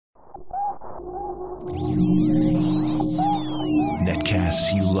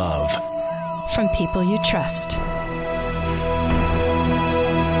Netcasts you love. From people you trust.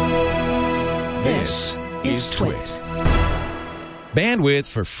 This is Twit.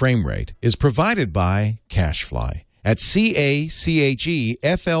 Bandwidth for frame rate is provided by CacheFly at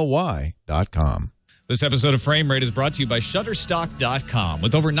CacheFly.com. This episode of Frame Rate is brought to you by Shutterstock.com.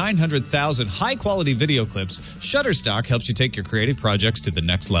 With over 900,000 high-quality video clips, Shutterstock helps you take your creative projects to the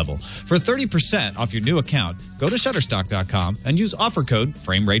next level. For 30% off your new account, go to Shutterstock.com and use offer code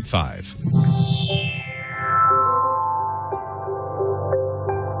FRAMERATE5.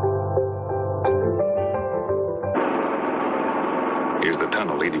 Here's the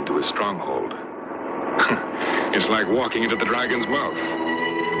tunnel leading to his stronghold. It's like walking into the dragon's mouth.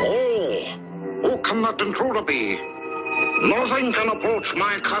 Oh, who can that intruder be? Nothing can approach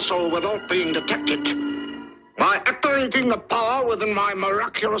my castle without being detected. By activating the power within my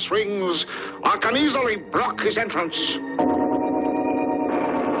miraculous rings, I can easily block his entrance. All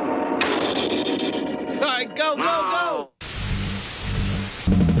right, go, go, go!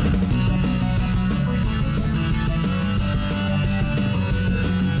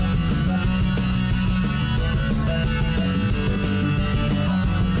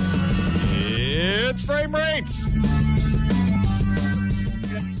 It's Frame Rate!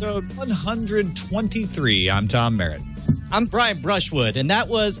 Episode 123. I'm Tom Merritt. I'm Brian Brushwood, and that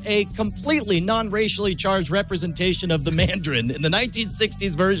was a completely non-racially charged representation of the Mandarin in the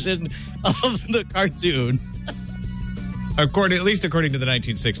 1960s version of the cartoon. At least according to the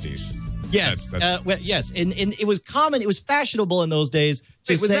 1960s. Yes, yes, and it was common, it was fashionable in those days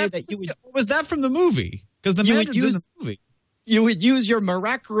to say that you would... Was that from the movie? Because the Mandarin's in the movie. You would use your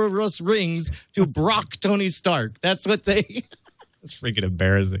miraculous rings to block Tony Stark. That's what they... It's freaking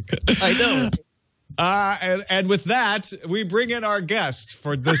embarrassing. I know. And with that, we bring in our guest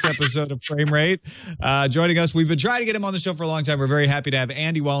for this episode of Frame Rate. Joining us, we've been trying to get him on the show for a long time. We're very happy to have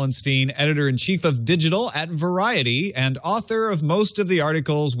Andy Wallenstein, editor-in-chief of Digital at Variety and author of most of the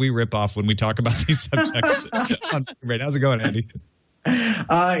articles we rip off when we talk about these subjects on Frame Rate. How's it going, Andy?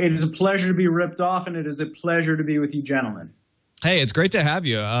 It is a pleasure to be ripped off, and it is a pleasure to be with you gentlemen. Hey, it's great to have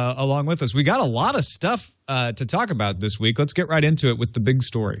you along with us. We got a lot of stuff to talk about this week. Let's get right into it with the big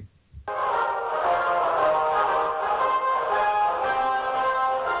story.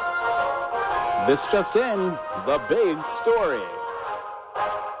 This just in, the big story.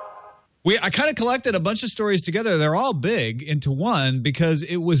 I kind of collected a bunch of stories together. They're all big into one because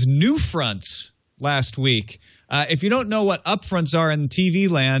it was Newfronts last week. If you don't know what upfronts are in TV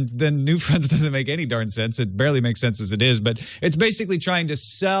land, then Newfronts doesn't make any darn sense. It barely makes sense as it is, but it's basically trying to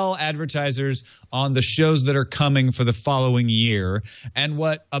sell advertisers on the shows that are coming for the following year. And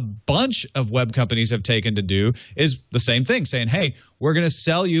what a bunch of web companies have taken to do is the same thing, saying, hey, we're going to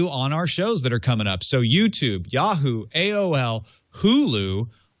sell you on our shows that are coming up. So YouTube, Yahoo, AOL, Hulu,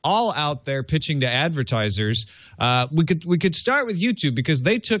 all out there pitching to advertisers. We could start with YouTube because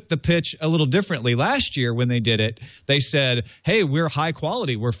they took the pitch a little differently. Last year when they did it, they said, hey, we're high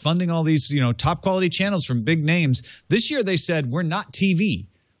quality. We're funding all these top quality channels from big names. This year they said, we're not TV.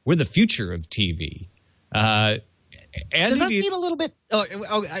 We're the future of TV. Does that seem a little bit? Does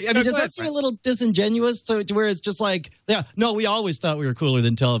that seem a little disingenuous to where it's just like, yeah, no, we always thought we were cooler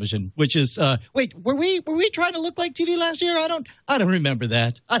than television. Which is, wait, were we trying to look like TV last year? I don't remember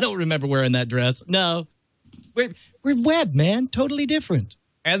that. I don't remember wearing that dress. No, we're web, man, totally different.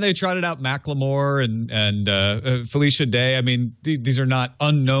 And they trotted out Macklemore and Felicia Day. I mean, these are not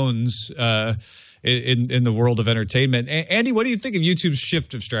unknowns in the world of entertainment. Andy, what do you think of YouTube's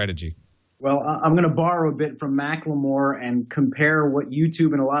shift of strategy? Well, I'm going to borrow a bit from Macklemore and compare what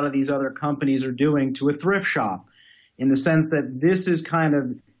YouTube and a lot of these other companies are doing to a thrift shop in the sense that this is kind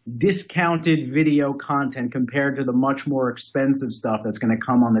of discounted video content compared to the much more expensive stuff that's going to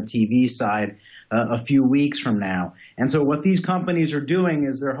come on the TV side a few weeks from now. And so what these companies are doing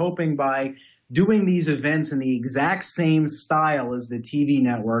is they're hoping by doing these events in the exact same style as the TV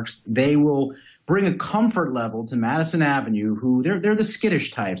networks, they will bring a comfort level to Madison Avenue, who they're the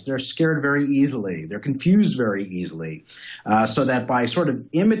skittish types. They're scared very easily. They're confused very easily. So that by sort of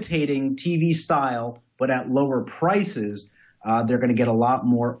imitating TV style but at lower prices, they're going to get a lot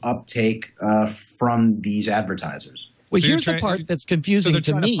more uptake from these advertisers. Well, so here's the part that's confusing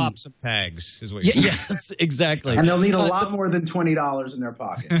to me. To pop some tags, is what you're saying. Yes, exactly. And they'll need a lot more than $20 in their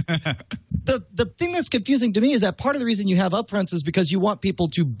pocket. The thing that's confusing to me is that part of the reason you have upfronts is because you want people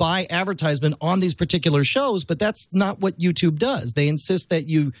to buy advertisement on these particular shows, but that's not what YouTube does. They insist that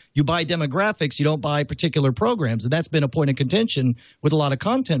you buy demographics, you don't buy particular programs, and that's been a point of contention with a lot of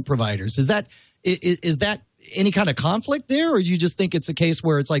content providers. Is that any kind of conflict there, or you just think it's a case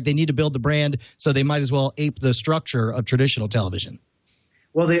where it's like they need to build the brand, so they might as well ape the structure of traditional television?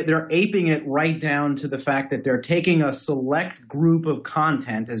 Well, they're aping it right down to the fact that they're taking a select group of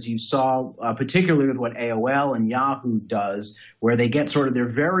content, as you saw, particularly with what AOL and Yahoo does, where they get sort of their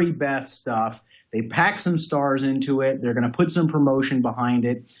very best stuff. They pack some stars into it. They're going to put some promotion behind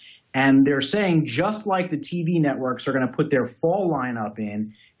it. And they're saying, just like the TV networks are going to put their fall lineup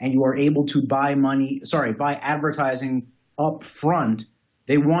in, and you are able to buy advertising up front,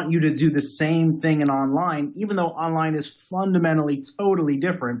 they want you to do the same thing in online, even though online is fundamentally totally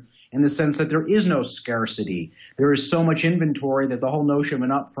different in the sense that there is no scarcity. There is so much inventory that the whole notion of an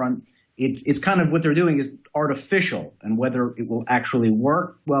upfront, it's kind of what they're doing is artificial. And whether it will actually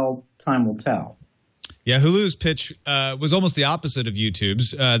work, well, time will tell. Yeah, Hulu's pitch was almost the opposite of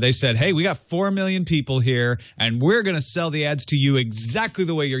YouTube's. They said, hey, we got 4 million people here, and we're going to sell the ads to you exactly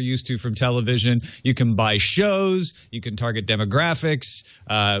the way you're used to from television. You can buy shows. You can target demographics.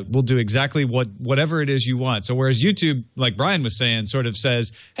 We'll do exactly whatever it is you want. So whereas YouTube, like Brian was saying, sort of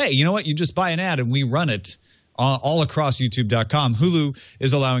says, hey, you know what? You just buy an ad, and we run it all across YouTube.com. Hulu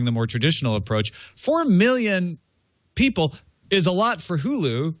is allowing the more traditional approach. 4 million people is a lot for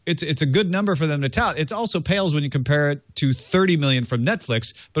Hulu. It's a good number for them to tout. It also pales when you compare it to 30 million from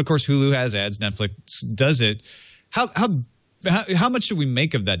Netflix. But of course, Hulu has ads. Netflix does it. How much should we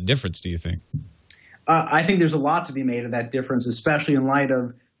make of that difference, do you think? I think there's a lot to be made of that difference, especially in light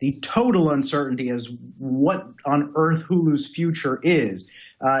of the total uncertainty as what on earth Hulu's future is.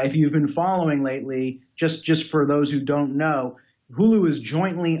 If you've been following lately, just for those who don't know, Hulu is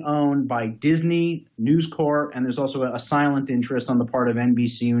jointly owned by Disney, News Corp, and there's also a silent interest on the part of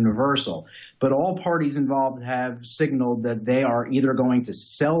NBC Universal. But all parties involved have signaled that they are either going to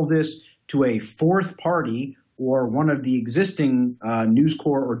sell this to a fourth party, or one of the existing News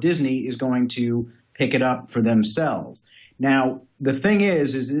Corp or Disney is going to pick it up for themselves. Now, the thing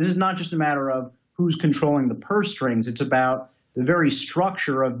is this is not just a matter of who's controlling the purse strings. It's about the very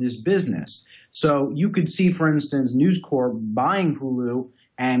structure of this business. So you could see, for instance, News Corp buying Hulu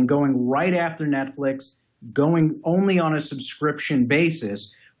and going right after Netflix, going only on a subscription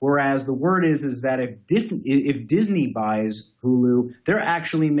basis, whereas the word is that if Disney buys Hulu, they're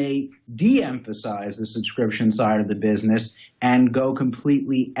actually may de-emphasize the subscription side of the business and go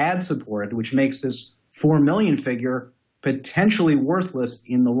completely ad-supported, which makes this 4 million figure potentially worthless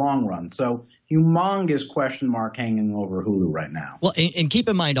in the long run. So humongous question mark hanging over Hulu right now. Well, and keep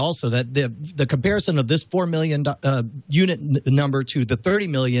in mind also that the comparison of this 4 million unit number to the 30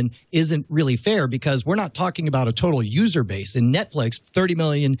 million isn't really fair, because we're not talking about a total user base. In Netflix, 30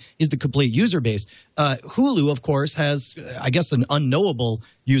 million is the complete user base. Hulu, of course, has, I guess, an unknowable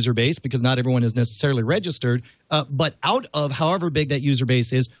user base because not everyone is necessarily registered. But out of however big that user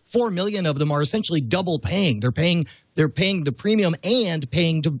base is, 4 million of them are essentially double paying. They're paying the premium and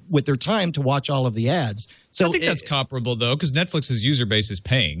paying with their time to watch all of the ads. So I think that's comparable, though, because Netflix's user base is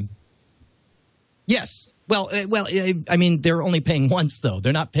paying. Yes. Well, I mean, they're only paying once, though.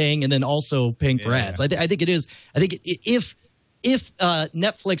 They're not paying and then also paying for ads. I think it is. I think if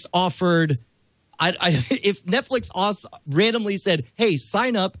Netflix offered, if Netflix randomly said, "Hey,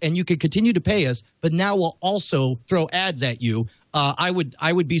 sign up and you can continue to pay us, but now we'll also throw ads at you," I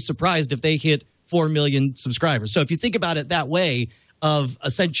would be surprised if they hit 4 million subscribers. So if you think about it that way, of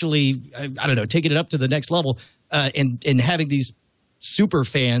essentially, I don't know, taking it up to the next level, and having these super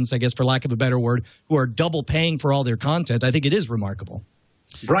fans, I guess, for lack of a better word, who are double paying for all their content, I think it is remarkable.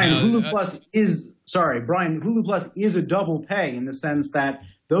 Brian, Hulu Plus is a double pay in the sense that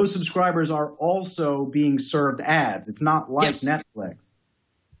those subscribers are also being served ads. It's not like Netflix.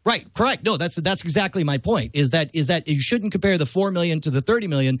 Right, correct. No, that's exactly my point, is that you shouldn't compare the 4 million to the 30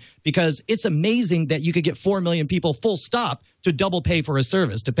 million, because it's amazing that you could get 4 million people full stop to double pay for a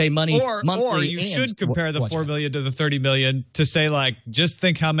service, to pay money monthly. Or you should compare the 4 million to the 30 million to say, like, just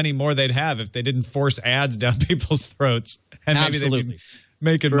think how many more they'd have if they didn't force ads down people's throats. And maybe they'd be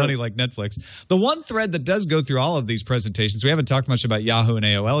making money like Netflix. The one thread that does go through all of these presentations, we haven't talked much about Yahoo and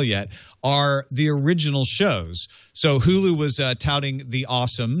AOL yet, are the original shows. So Hulu was touting The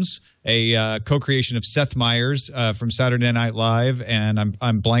Awesomes, a co-creation of Seth Meyers from Saturday Night Live, and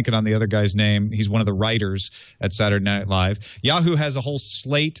I'm blanking on the other guy's name. He's one of the writers at Saturday Night Live. Yahoo has a whole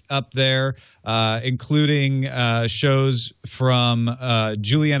slate up there, including shows from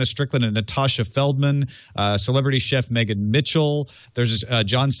Juliana Strickland and Natasha Feldman, celebrity chef Megan Mitchell. There's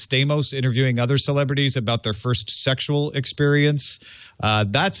John Stamos interviewing other celebrities about their first sexual experience.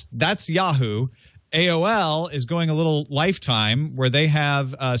 That's Yahoo. AOL is going a little Lifetime, where they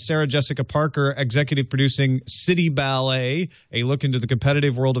have Sarah Jessica Parker executive producing City Ballet, a look into the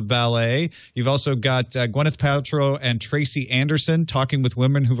competitive world of ballet. You've also got Gwyneth Paltrow and Tracy Anderson talking with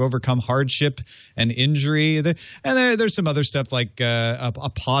women who've overcome hardship and injury. And there's some other stuff like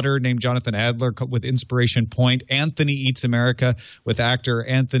a potter named Jonathan Adler with Inspiration Point, Anthony Eats America with actor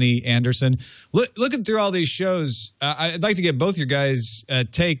Anthony Anderson. Looking through all these shows, I'd like to get both your guys'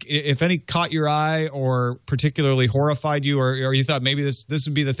 take, if any caught your eye or particularly horrified you, or you thought maybe this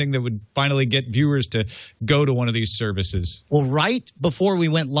would be the thing that would finally get viewers to go to one of these services. Well, right before we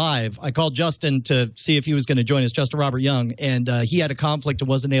went live, I called Justin to see if he was going to join us, Justin Robert Young, and he had a conflict and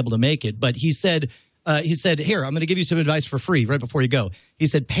wasn't able to make it. But he said, here, I'm going to give you some advice for free right before you go. He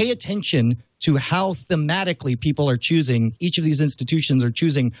said, pay attention to how thematically people are choosing, each of these institutions are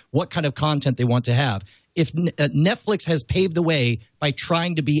choosing what kind of content they want to have. If Netflix has paved the way by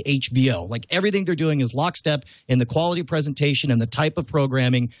trying to be HBO, like everything they're doing is lockstep in the quality presentation and the type of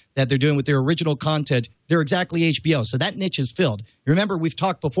programming that they're doing with their original content, they're exactly HBO. So that niche is filled. Remember, we've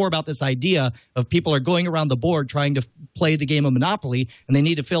talked before about this idea of people are going around the board trying to play the game of Monopoly, and they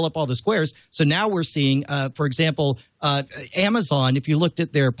need to fill up all the squares. So now we're seeing, for example, Amazon, if you looked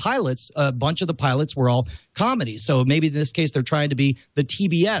at their pilots, a bunch of the pilots were all comedies. So maybe in this case, they're trying to be the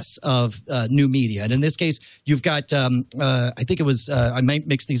TBS of new media. And in this case, you've got, I think it was, I might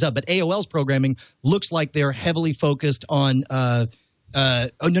mix these up, but AOL's programming looks like they're heavily focused on no.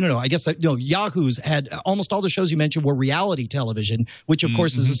 I guess Yahoo's had almost all the shows you mentioned were reality television, which of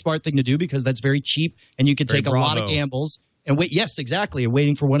course is a smart thing to do because that's very cheap and you can take a lot of gambles and wait. Yes, exactly.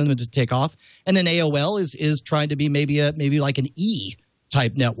 Waiting for one of them to take off. And then AOL is trying to be maybe like an E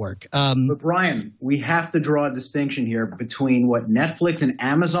type network. But Brian, we have to draw a distinction here between what Netflix and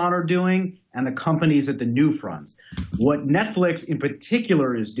Amazon are doing and the companies at the new fronts. What Netflix in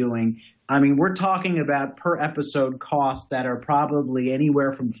particular is doing, I mean, we're talking about per episode costs that are probably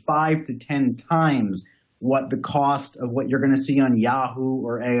anywhere from 5 to 10 times what the cost of what you're going to see on Yahoo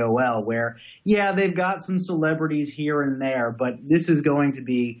or AOL, where, yeah, they've got some celebrities here and there, but this is going to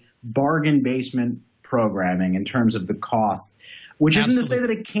be bargain basement programming in terms of the cost, which isn't to say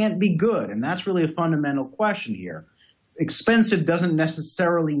that it can't be good. And that's really a fundamental question here. Expensive doesn't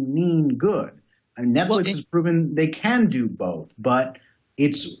necessarily mean good. I mean, Netflix has proven they can do both, but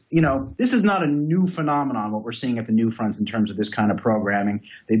it's, this is not a new phenomenon, what we're seeing at the new fronts in terms of this kind of programming.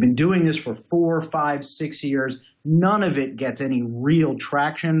 They've been doing this for 4, 5, 6 years. None of it gets any real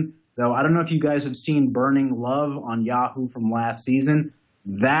traction, though. I don't know if you guys have seen Burning Love on Yahoo from last season.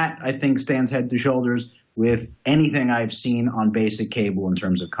 That, I think, stands head to shoulders with anything I've seen on basic cable in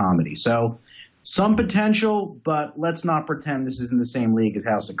terms of comedy. So some potential, but let's not pretend this is in the same league as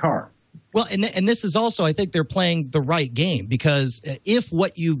House of Cards. Well, and this is also, I think they're playing the right game, because if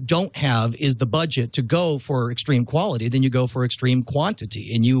what you don't have is the budget to go for extreme quality, then you go for extreme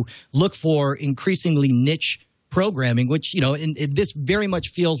quantity and you look for increasingly niche programming, which, this very much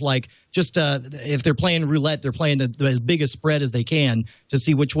feels like just if they're playing roulette, they're playing as big a spread as they can to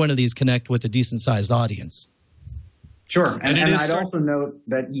see which one of these connect with a decent-sized audience. Sure. And I'd also note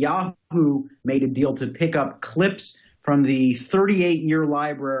that Yahoo made a deal to pick up clips from the 38-year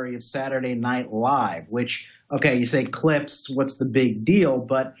library of Saturday Night Live, which, okay, you say clips, what's the big deal?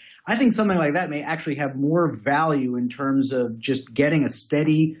 But I think something like that may actually have more value in terms of just getting a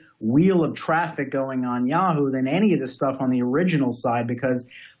steady wheel of traffic going on Yahoo than any of the stuff on the original side, because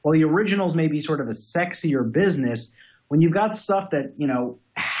while the originals may be sort of a sexier business, when you've got stuff that,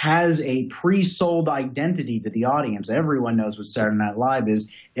 has a pre-sold identity to the audience, everyone knows what Saturday Night Live is.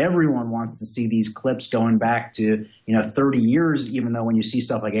 Everyone wants to see these clips going back to, 30 years, even though when you see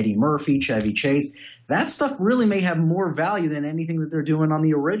stuff like Eddie Murphy, Chevy Chase, that stuff really may have more value than anything that they're doing on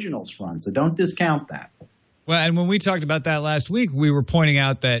the originals front. So don't discount that. Well, and when we talked about that last week, we were pointing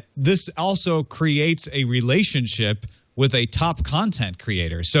out that this also creates a relationship with a top content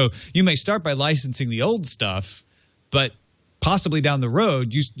creator. So you may start by licensing the old stuff, but possibly down the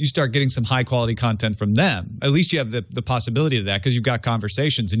road, you start getting some high-quality content from them. At least you have the possibility of that because you've got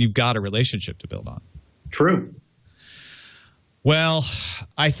conversations and you've got a relationship to build on. True. Well,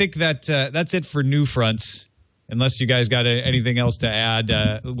 I think that that's it for New Fronts. Unless you guys got anything else to add,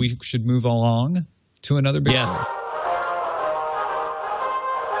 we should move along to another big story.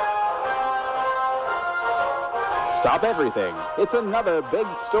 Stop everything. It's another big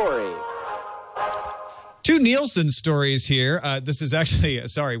story. Two Nielsen stories here. This is actually,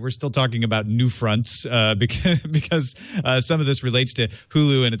 sorry, we're still talking about New Fronts because some of this relates to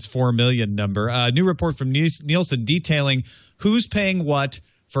Hulu and its 4 million number. A new report from Nielsen detailing who's paying what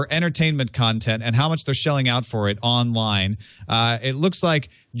for entertainment content and how much they're shelling out for it online. It looks like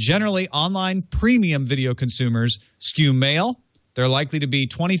generally online premium video consumers skew male. They're likely to be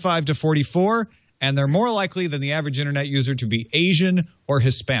 25 to 44, and they're more likely than the average internet user to be Asian or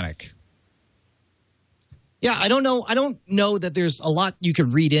Hispanic. Yeah, I don't know. I don't know that there's a lot you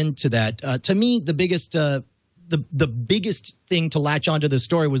can read into that. To me, the biggest thing to latch onto this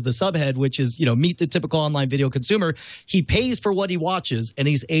story was the subhead, which is, meet the typical online video consumer. He pays for what he watches, and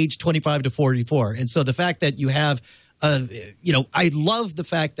he's aged 25 to 44. And so the fact that you have, I love the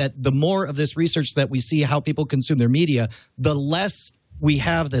fact that the more of this research that we see how people consume their media, the less we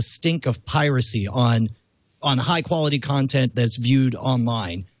have the stink of piracy on high quality content that's viewed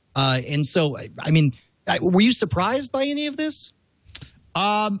online. And so, I mean, were you surprised by any of this?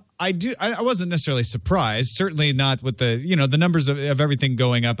 I wasn't necessarily surprised. Certainly not with the numbers of everything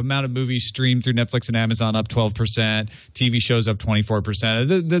going up. Amount of movies streamed through Netflix and Amazon up 12%. TV shows up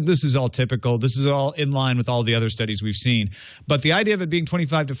 24%. This is all typical. This is all in line with all the other studies we've seen. But the idea of it being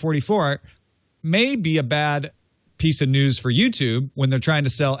 25 to 44 may be a bad piece of news for YouTube when they're trying to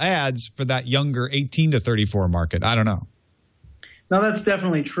sell ads for that younger 18 to 34 market. I don't know. No, that's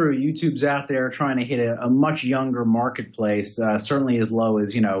definitely true. YouTube's out there trying to hit a much younger marketplace, certainly as low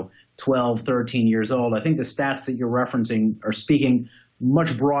as, 12, 13 years old. I think the stats that you're referencing are speaking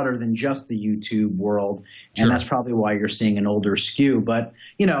much broader than just the YouTube world, and that's probably why you're seeing an older skew. But,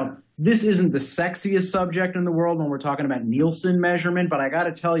 this isn't the sexiest subject in the world when we're talking about Nielsen measurement, but I got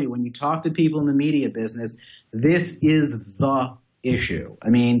to tell you, when you talk to people in the media business, this is the issue. I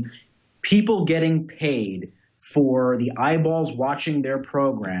mean, people getting paid for the eyeballs watching their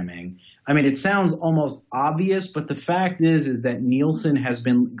programming. I mean, it sounds almost obvious, but the fact is that Nielsen has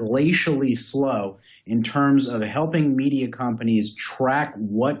been glacially slow in terms of helping media companies track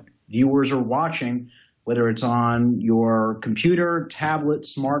what viewers are watching, whether it's on your computer, tablet,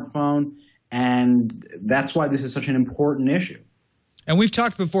 smartphone, and that's why this is such an important issue. And we've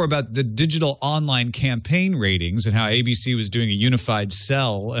talked before about the digital online campaign ratings and how ABC was doing a unified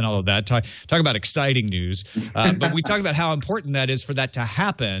sell and all of that. Talk about exciting news. But we talked about how important that is for that to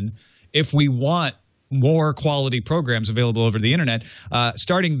happen if we want more quality programs available over the internet.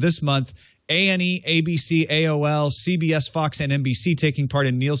 Starting this month, A&E, ABC, AOL, CBS, Fox, and NBC taking part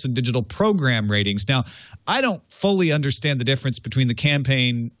in Nielsen digital program ratings. Now, I don't fully understand the difference between the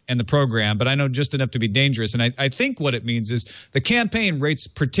campaign and the program, but I know just enough to be dangerous. And I think what it means is the campaign rates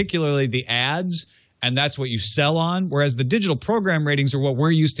particularly the ads, and that's what you sell on, whereas the digital program ratings are what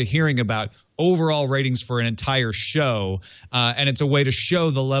we're used to hearing about, overall ratings for an entire show, and it's a way to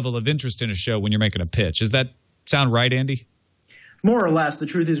show the level of interest in a show when you're making a pitch. Does that sound right, Andy? More or less. The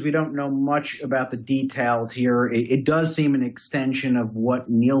truth is we don't know much about the details here. It does seem an extension of what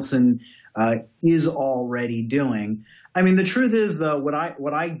Nielsen is already doing. I mean, the truth is, though, what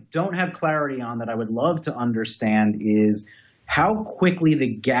I don't have clarity on that I would love to understand is how quickly the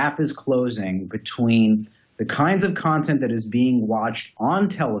gap is closing between the kinds of content that is being watched on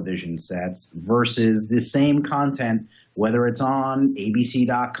television sets versus the same content, whether it's on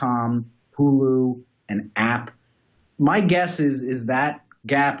ABC.com, Hulu, an app. My guess is that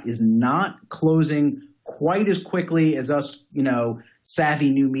gap is not closing quite as quickly as us,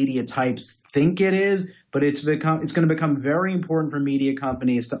 savvy new media types think it is, but it's going to become very important for media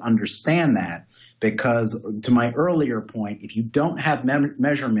companies to understand that, because to my earlier point, if you don't have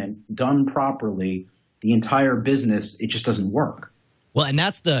measurement done properly, the entire business, it just doesn't work. Well, and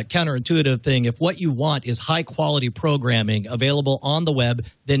that's the counterintuitive thing. If what you want is high-quality programming available on the web,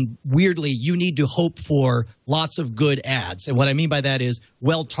 then weirdly, you need to hope for lots of good ads. And what I mean by that is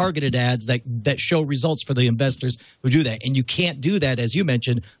well-targeted ads that show results for the investors who do that. And you can't do that, as you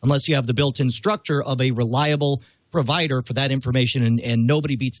mentioned, unless you have the built-in structure of a reliable provider for that information. And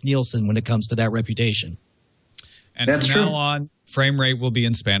nobody beats Nielsen when it comes to that reputation. And that's from now on, frame rate will be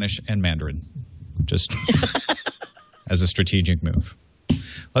in Spanish and Mandarin. Just as a strategic move.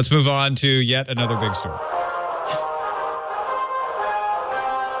 Let's move on to yet another big story.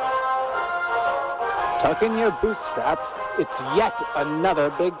 Tuck in your bootstraps. It's yet another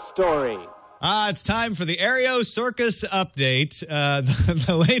big story. It's time for the Aereo Circus update.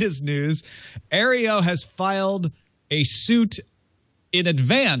 The latest news, Aereo has filed a suit in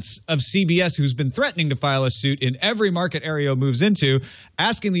advance of CBS, who's been threatening to file a suit in every market Aereo moves into,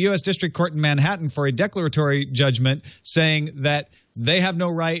 asking the U.S. District Court in Manhattan for a declaratory judgment saying that they have no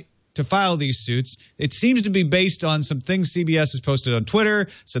right to file these suits. It seems to be based on some things CBS has posted on Twitter,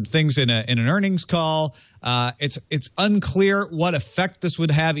 some things in an earnings call. It's unclear what effect this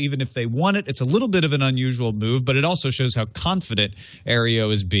would have, even if they won it. It's a little bit of an unusual move, but it also shows how confident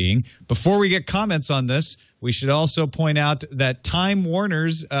Aereo is being. Before we get comments on this, we should also point out that Time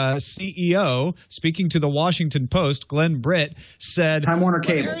Warner's CEO, speaking to the Washington Post, Glenn Britt, said Time Warner what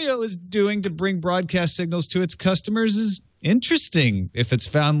Cable Aereo is doing to bring broadcast signals to its customers is interesting. If it's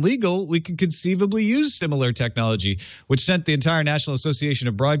found legal, we could conceivably use similar technology, which sent the entire National Association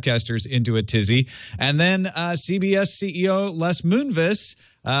of Broadcasters into a tizzy. And then CBS CEO Les Moonves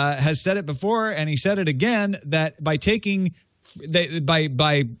has said it before, and he said it again, that by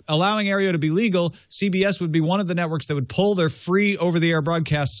allowing Aereo to be legal, CBS would be one of the networks that would pull their free over-the-air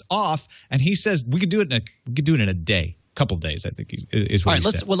broadcasts off. And he says we could do it in a day. Couple of days, I think, is what he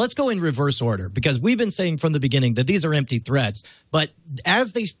said. Well, let's go in reverse order, because we've been saying from the beginning that these are empty threats. But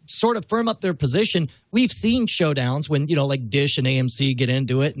as they sort of firm up their position, we've seen showdowns when, like Dish and AMC get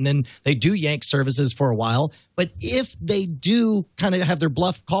into it, and then they do yank services for a while. But if they do kind of have their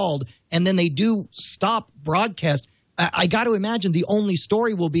bluff called, and then they do stop broadcast, I got to imagine the only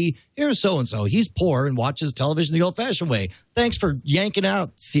story will be, here's so-and-so. He's poor and watches television the old-fashioned way. Thanks for yanking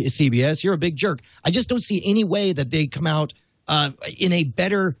out CBS. You're a big jerk. I just don't see any way that they come out in a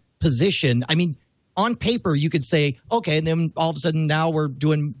better position. I mean, on paper, you could say, okay, and then all of a sudden now we're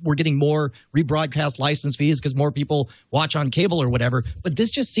getting more rebroadcast license fees because more people watch on cable or whatever. But this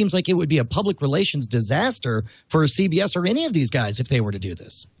just seems like it would be a public relations disaster for CBS or any of these guys if they were to do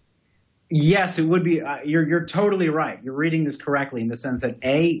this. Yes, it would be. You're totally right. You're reading this correctly in the sense that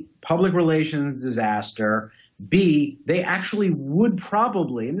A, public relations disaster. B, they actually would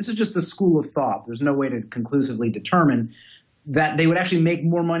probably, and this is just a school of thought, there's no way to conclusively determine, that they would actually make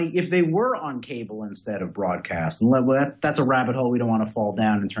more money if they were on cable instead of broadcast. And that's a rabbit hole we don't want to fall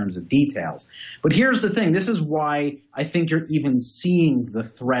down in terms of details. But here's the thing. This is why I think you're even seeing the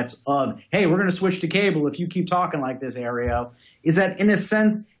threats of, hey, we're going to switch to cable if you keep talking like this, Aereo, is that in a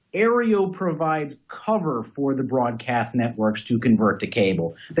sense, Aereo provides cover for the broadcast networks to convert to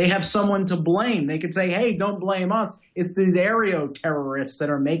cable. They have someone to blame. They could say, hey, don't blame us. It's these Aereo terrorists that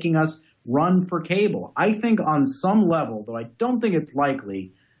are making us run for cable. I think on some level, though I don't think it's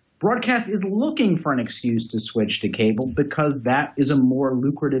likely, broadcast is looking for an excuse to switch to cable because that is a more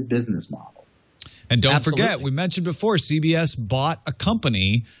lucrative business model. And don't forget, we mentioned before, CBS bought a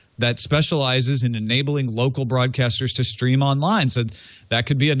company that specializes in enabling local broadcasters to stream online. So that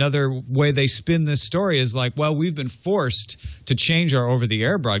could be another way they spin this story, is like, well, we've been forced to change our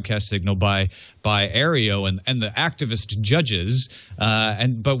over-the-air broadcast signal by Aereo and the activist judges,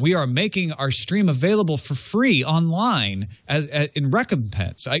 but we are making our stream available for free online as in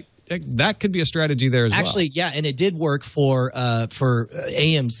recompense. That could be a strategy there as well. Actually, yeah, and it did work for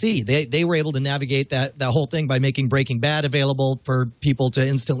AMC. They were able to navigate that whole thing by making Breaking Bad available for people to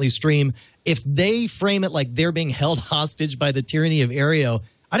instantly stream. If they frame it like they're being held hostage by the tyranny of Aereo,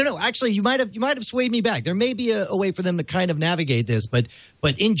 I don't know. Actually, you might have swayed me back. There may be a way for them to kind of navigate this, but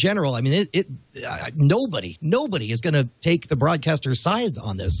in general, I mean, nobody is going to take the broadcaster's side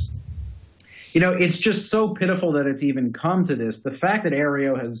on this. It's just so pitiful that it's even come to this. The fact that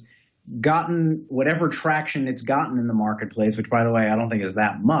Aereo has gotten whatever traction it's gotten in the marketplace, which, by the way, I don't think is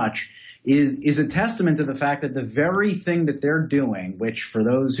that much, is a testament to the fact that the very thing that they're doing, which for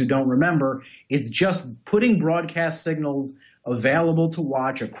those who don't remember, it's just putting broadcast signals available to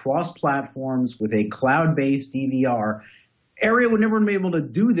watch across platforms with a cloud-based DVR. Aereo would never be able to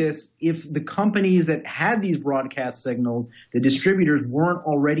do this if the companies that had these broadcast signals, the distributors, weren't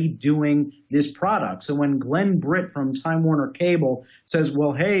already doing this product. So when Glenn Britt from Time Warner Cable says,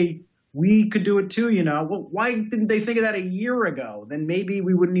 well, hey, we could do it too, well, why didn't they think of that a year ago? Then maybe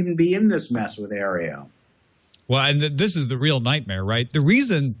we wouldn't even be in this mess with Aereo. Well, and this is the real nightmare, right? The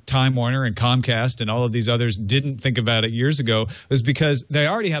reason Time Warner and Comcast and all of these others didn't think about it years ago was because they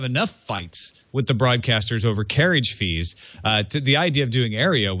already have enough fights with the broadcasters over carriage fees. The idea of doing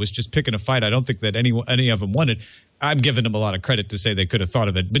Aereo was just picking a fight I don't think that any of them wanted. I'm giving them a lot of credit to say they could have thought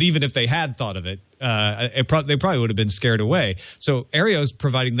of it. But even if they had thought of it, they probably would have been scared away. So Aereo's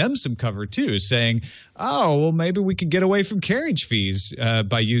providing them some cover, too, saying, oh, well, maybe we could get away from carriage fees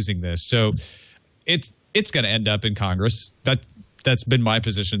by using this. So it's going to end up in Congress. That's been my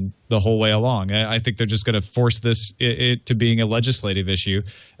position the whole way along. I think they're just going to force this to being a legislative issue.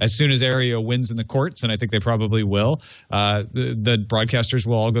 As soon as Aereo wins in the courts, and I think they probably will, the broadcasters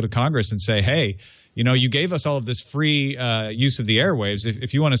will all go to Congress and say, hey, you gave us all of this free use of the airwaves.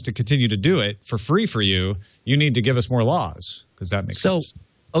 If you want us to continue to do it for free for you, you need to give us more laws, because that makes sense.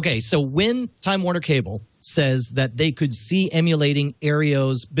 Okay, so when Time Warner Cable says that they could see emulating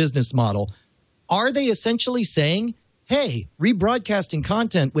Aereo's business model. Are they essentially saying, hey, rebroadcasting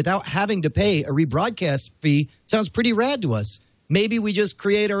content without having to pay a rebroadcast fee sounds pretty rad to us. Maybe we just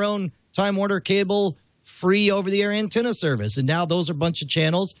create our own Time Warner Cable free over-the-air antenna service, and now those are a bunch of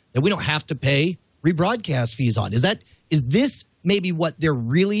channels that we don't have to pay rebroadcast fees on. Is this maybe what they're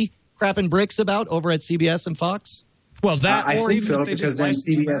really crapping bricks about over at CBS and Fox? Well, that I or think even so, if they because just then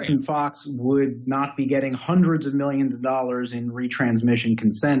license CBS and Fox would not be getting hundreds of millions of dollars in retransmission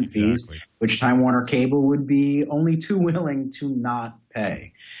consent fees, which Time Warner Cable would be only too willing to not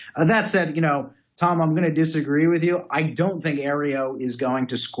pay. That said, Tom, I'm going to disagree with you. I don't think Aereo is going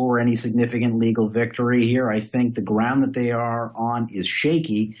to score any significant legal victory here. I think the ground that they are on is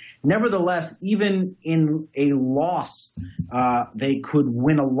shaky. Nevertheless, even in a loss, they could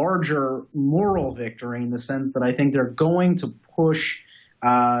win a larger moral victory in the sense that I think they're going to push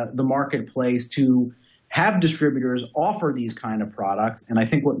the marketplace to have distributors offer these kind of products. And I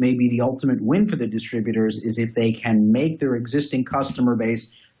think what may be the ultimate win for the distributors is if they can make their existing customer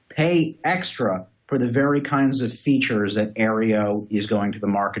base pay extra for the very kinds of features that Aereo is going to the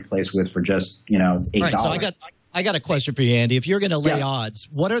marketplace with for just, $8. Right, so I got a question for you, Andy. If you're going to lay odds,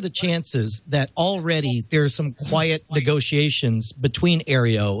 what are the chances that already there's some quiet negotiations between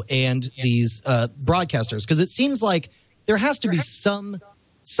Aereo and these broadcasters? Because it seems like there has to be some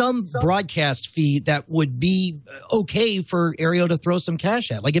broadcast fee that would be okay for Aereo to throw some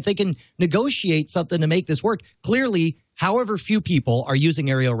cash at. Like if they can negotiate something to make this work, clearly however few people are using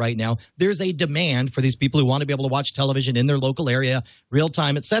Aereo right now, there's a demand for these people who want to be able to watch television in their local area, real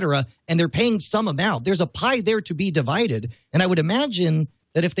time, et cetera, and they're paying some amount. There's a pie there to be divided, and I would imagine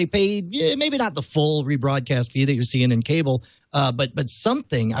that if they paid maybe not the full rebroadcast fee that you're seeing in cable, but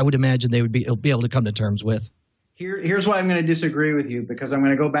something I would imagine they would be able to come to terms with. Here's why I'm going to disagree with you, because I'm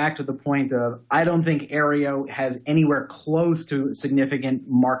going to go back to the point of I don't think Aereo has anywhere close to significant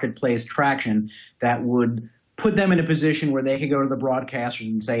marketplace traction that would put them in a position where they could go to the broadcasters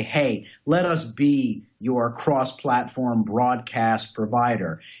and say, hey, let us be your cross-platform broadcast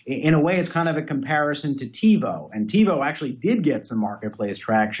provider. In a way, it's kind of a comparison to TiVo. And TiVo actually did get some marketplace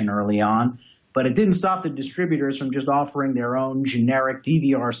traction early on, but it didn't stop the distributors from just offering their own generic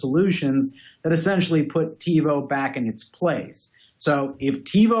DVR solutions that essentially put TiVo back in its place. So if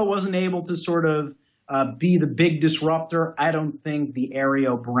TiVo wasn't able to sort of be the big disruptor, I don't think the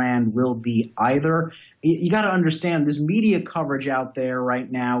Aereo brand will be either. You got to understand, this media coverage out there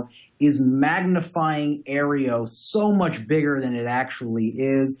right now is magnifying Aereo so much bigger than it actually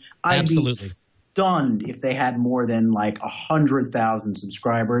is. Absolutely. I'd be stunned if they had more than like 100,000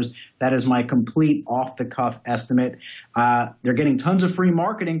 subscribers. That is my complete off-the-cuff estimate. They're getting tons of free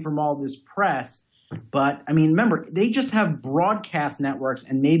marketing from all this press. But, I mean, remember, they just have broadcast networks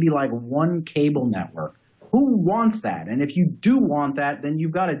and maybe like one cable network. Who wants that? And if you do want that, then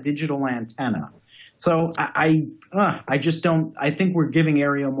you've got a digital antenna. So I just don't – I think we're giving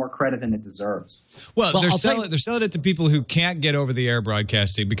Aereo more credit than it deserves. Well, they're selling it to people who can't get over the air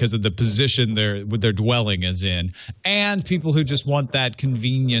broadcasting because of the position their dwelling is in, and people who just want that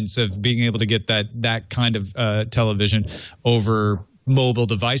convenience of being able to get that kind of television over mobile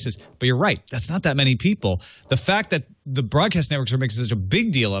devices. But you're right, that's not that many people. The fact that the broadcast networks are making such a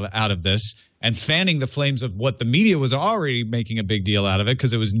big deal out of this and fanning the flames of what the media was already making a big deal out of it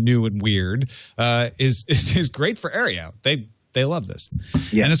because it was new and weird is great for Aereo. They love this.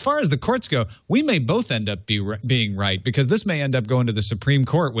 Yes. And as far as the courts go, we may both end up being right, because this may end up going to the Supreme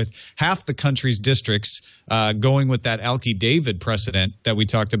Court with half the country's districts going with that Alki David precedent that we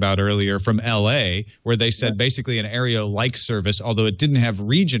talked about earlier from L.A., where they said basically an Aereo-like service, although it didn't have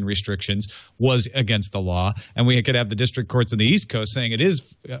region restrictions, was against the law. And we could have the district courts in the East Coast saying it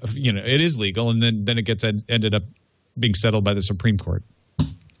is, it is legal, and then it gets ended up being settled by the Supreme Court.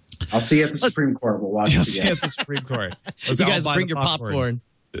 I'll see you at the Supreme Court. We'll watch it together. See you at the Supreme Court. You guys bring your popcorn.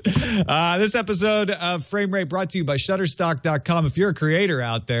 This episode of Frame Rate brought to you by Shutterstock.com. If you're a creator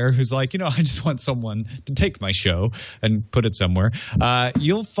out there who's like, I just want someone to take my show and put it somewhere,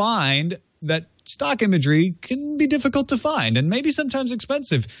 you'll find that stock imagery can be difficult to find and maybe sometimes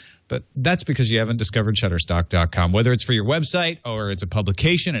expensive. But that's because you haven't discovered Shutterstock.com. Whether it's for your website or it's a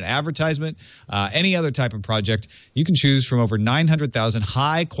publication, an advertisement, any other type of project, you can choose from over 900,000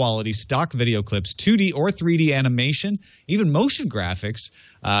 high-quality stock video clips, 2D or 3D animation, even motion graphics.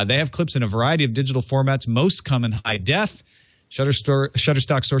 They have clips in a variety of digital formats. Most come in high def.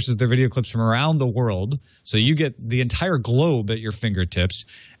 Shutterstock sources their video clips from around the world, so you get the entire globe at your fingertips.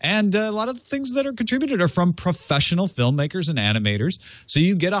 And a lot of the things that are contributed are from professional filmmakers and animators, so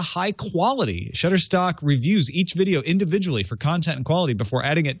you get a high quality. Shutterstock reviews each video individually for content and quality before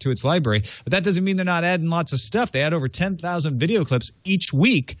adding it to its library. But that doesn't mean they're not adding lots of stuff. They add over 10,000 video clips each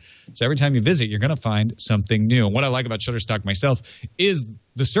week. So every time you visit, you're going to find something new. And what I like about Shutterstock myself is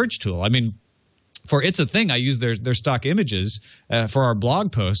the search tool. I mean, for It's a Thing, I use their stock images for our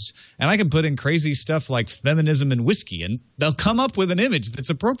blog posts, and I can put in crazy stuff like feminism and whiskey, and they'll come up with an image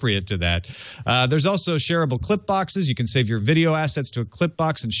that's appropriate to that. There's also shareable clip boxes. You can save your video assets to a clip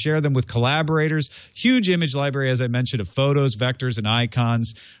box and share them with collaborators. Huge image library, as I mentioned, of photos, vectors, and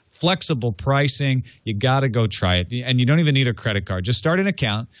icons. Flexible pricing. You got to go try it. And you don't even need a credit card. Just start an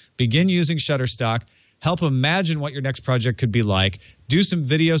account, begin using Shutterstock, help imagine what your next project could be like, do some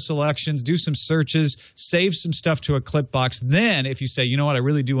video selections, do some searches, save some stuff to a clip box. Then if you say, you know what, I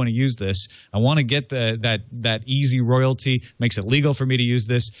really do want to use this, I want to get that easy royalty, makes it legal for me to use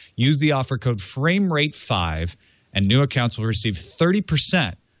this, use the offer code FRAMERATE5, and new accounts will receive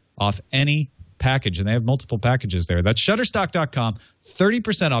 30% off any package, and they have multiple packages there. That's Shutterstock.com,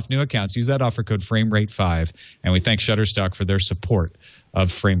 30% off new accounts. Use that offer code FRAMERATE5, and we thank Shutterstock for their support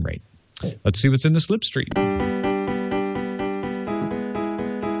of FrameRate. Let's see what's in the slipstream.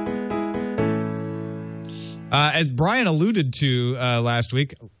 As Brian alluded to last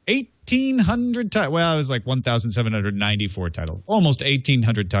week, 1,800 titles. Well, it was like 1,794 titles. Almost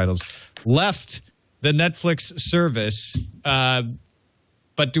 1,800 titles left the Netflix service.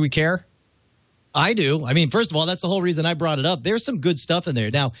 But do we care? I do. I mean, first of all, that's the whole reason I brought it up. There's some good stuff in there.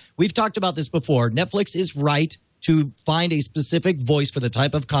 Now, we've talked about this before. Netflix is right to find a specific voice for the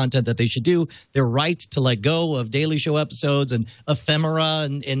type of content that they should do. They're right to let go of Daily Show episodes and ephemera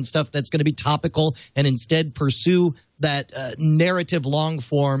and stuff that's going to be topical and instead pursue that narrative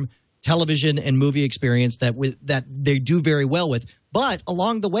long-form television and movie experience that they do very well with. But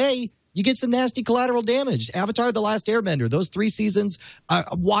along the way, you get some nasty collateral damage. Avatar: The Last Airbender, those 3 seasons, I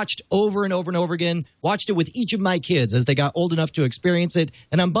watched over and over and over again, watched it with each of my kids as they got old enough to experience it,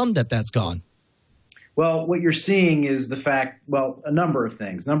 and I'm bummed that that's gone. Well, what you're seeing is the fact, well, a number of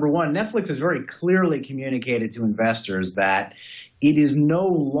things. Number one, Netflix has very clearly communicated to investors that it is no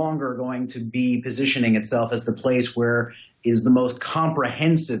longer going to be positioning itself as the place where is the most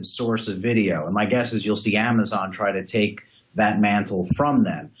comprehensive source of video. And my guess is you'll see Amazon try to take that mantle from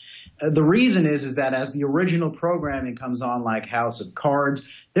them. The reason is that as the original programming comes on like House of Cards,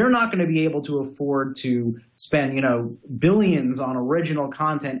 they're not going to be able to afford to spend, billions on original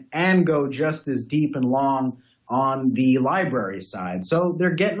content and go just as deep and long on the library side. So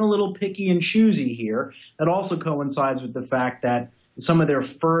they're getting a little picky and choosy here. That also coincides with the fact that some of their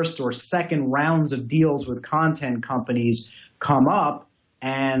first or second rounds of deals with content companies come up,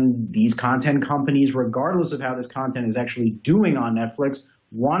 and these content companies, regardless of how this content is actually doing on Netflix,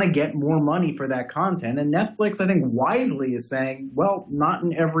 want to get more money for that content. And Netflix, I think, wisely is saying, well, not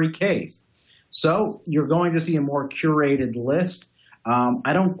in every case. So you're going to see a more curated list.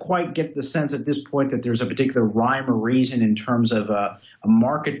 I don't quite get the sense at this point that there's a particular rhyme or reason in terms of a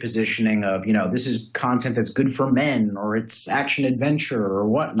market positioning of, this is content that's good for men or it's action adventure or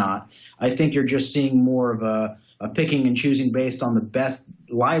whatnot. I think you're just seeing more of a picking and choosing based on the best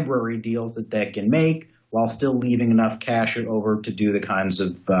library deals that they can make, while still leaving enough cash over to do the kinds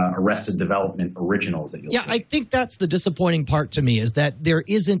of Arrested Development originals that you'll see. I think that's the disappointing part to me, is that there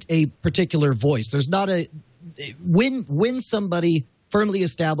isn't a particular voice. There's not a – when somebody firmly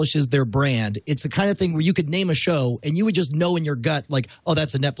establishes their brand, it's the kind of thing where you could name a show and you would just know in your gut, like, oh,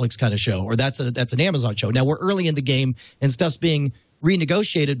 that's a Netflix kind of show, or that's an Amazon show. Now, we're early in the game and stuff's being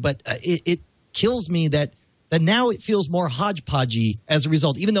renegotiated, but it kills me that now it feels more hodgepodgey as a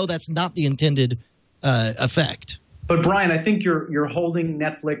result, even though that's not the intended effect. But Brian, I think you're holding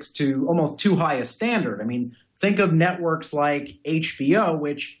Netflix to almost too high a standard. I mean, think of networks like HBO,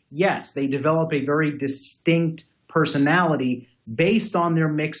 which, yes, they develop a very distinct personality based on their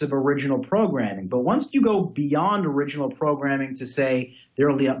mix of original programming. But once you go beyond original programming to, say,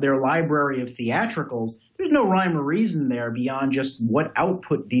 their library of theatricals, there's no rhyme or reason there beyond just what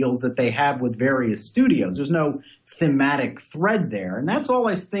output deals that they have with various studios. There's no thematic thread there. And that's all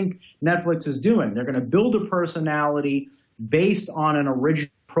I think Netflix is doing. They're going to build a personality based on an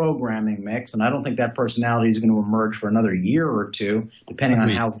original programming mix, and I don't think that personality is going to emerge for another year or two, depending on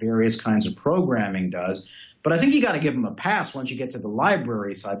how various kinds of programming does. But I think you got to give them a pass once you get to the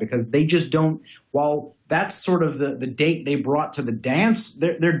library side, because they just don't – while that's sort of the date they brought to the dance,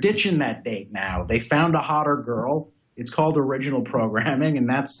 they're ditching that date now. They found a hotter girl. It's called original programming, and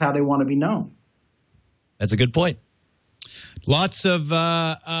that's how they want to be known. That's a good point. Lots of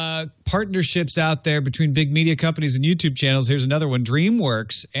partnerships out there between big media companies and YouTube channels. Here's another one.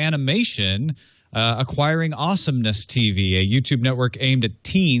 DreamWorks Animation acquiring Awesomeness TV, a YouTube network aimed at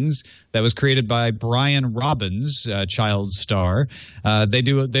teens that was created by Brian Robbins, child star. They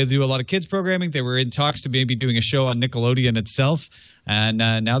do a lot of kids programming. They were in talks to maybe doing a show on Nickelodeon itself, and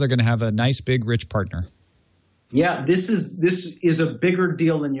now they're going to have a nice, big, rich partner. Yeah, this is a bigger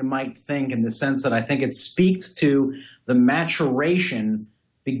deal than you might think, in the sense that I think it speaks to the maturation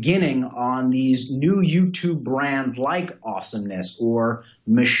beginning on these new YouTube brands like Awesomeness or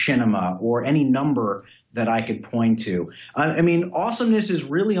Machinima or any number that I could point to. I mean, Awesomeness is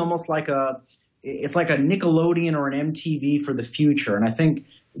really almost like it's like a Nickelodeon or an MTV for the future. And I think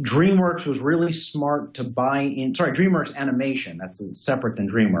DreamWorks was really smart to buy in. Sorry, DreamWorks Animation. That's separate than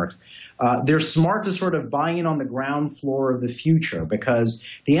DreamWorks. They're smart to sort of buy in on the ground floor of the future, because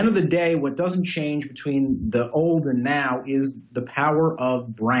at the end of the day, what doesn't change between the old and now is the power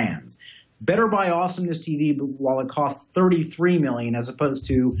of brands. Better buy Awesomeness TV while it costs $33 million, as opposed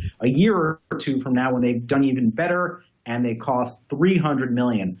to a year or two from now when they've done even better and they cost $300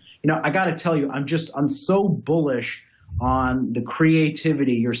 million. You know, I got to tell you, I'm so bullish on the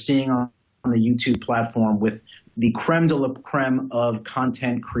creativity you're seeing on the YouTube platform with the creme de la creme of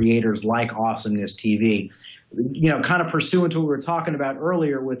content creators like Awesomeness TV. You know, kind of pursuant to what we were talking about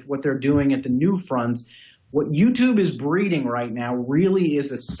earlier with what they're doing at the new fronts, what YouTube is breeding right now really is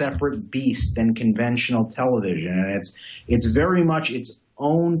a separate beast than conventional television. And it's very much its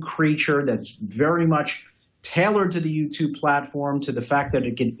own creature that's very much tailored to the YouTube platform, to the fact that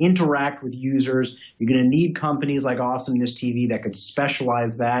it can interact with users. You're going to need companies like Awesomeness TV that could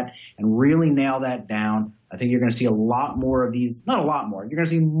specialize that and really nail that down. I think you're going to see a lot more of these, not a lot more, you're going to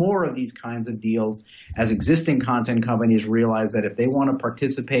see more of these kinds of deals as existing content companies realize that if they want to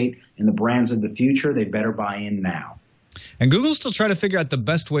participate in the brands of the future, they better buy in now. And Google's still trying to figure out the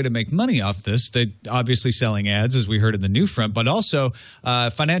best way to make money off this. They're obviously selling ads, as we heard in the new front, but also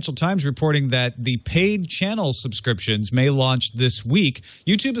Financial Times reporting that the paid channel subscriptions may launch this week.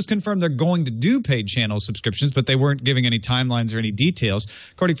 YouTube has confirmed they're going to do paid channel subscriptions, but they weren't giving any timelines or any details.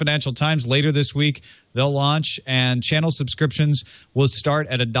 According to Financial Times, later this week, they'll launch, and channel subscriptions will start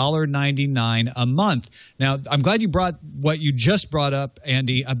at $1.99 a month. Now, I'm glad you brought what you just brought up,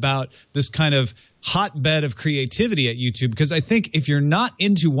 Andy, about this kind of hotbed of creativity at YouTube, because I think if you're not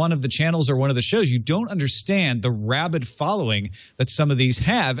into one of the channels or one of the shows, you don't understand the rabid following that some of these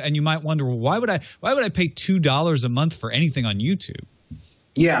have, and you might wonder, well, why would I pay $2 a month for anything on YouTube?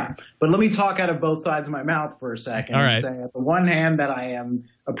 Yeah, but let me talk out of both sides of my mouth for a second. All right. And say, at the one hand, that I am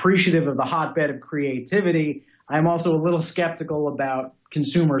appreciative of the hotbed of creativity. I'm also a little skeptical about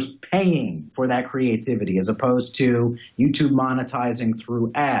consumers paying for that creativity as opposed to YouTube monetizing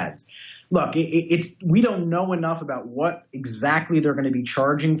through ads. Look, we don't know enough about what exactly they're going to be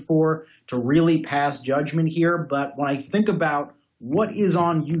charging for to really pass judgment here. But when I think about what is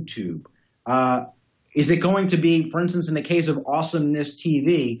on YouTube, is it going to be, for instance, in the case of Awesomeness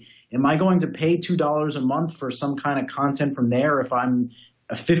TV, am I going to pay $2 a month for some kind of content from there if I'm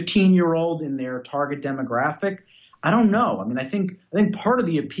a 15-year-old in their target demographic? I don't know. I mean, I think part of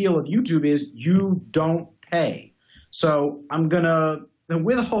the appeal of YouTube is you don't pay. So I'm going to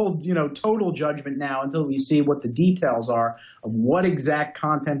withhold, total judgment now until we see what the details are of what exact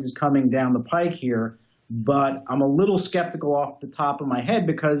content is coming down the pike here. But I'm a little skeptical off the top of my head,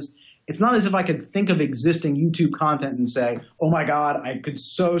 because it's not as if I could think of existing YouTube content and say, oh my God, I could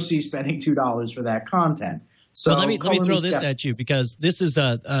so see spending $2 for that content. So well, let me throw this at you, because this is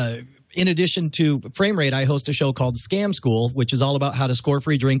in addition to Frame Rate, I host a show called Scam School, which is all about how to score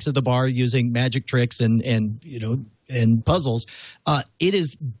free drinks at the bar using magic tricks and puzzles.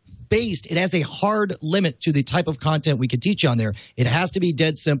 It has a hard limit to the type of content we could teach you on there. It has to be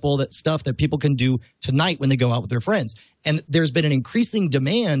dead simple, that stuff that people can do tonight when they go out with their friends. And there's been an increasing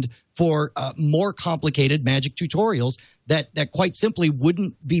demand for more complicated magic tutorials that quite simply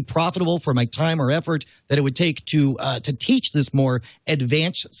wouldn't be profitable for my time or effort that it would take to teach this more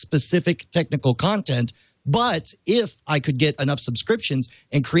advanced, specific technical content. But if I could get enough subscriptions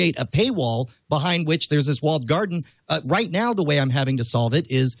and create a paywall behind which there's this walled garden, right now the way I'm having to solve it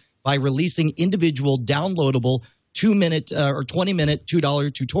is by releasing individual downloadable 2-minute or 20-minute $2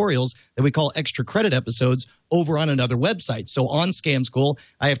 tutorials that we call extra credit episodes over on another website. So on Scam School,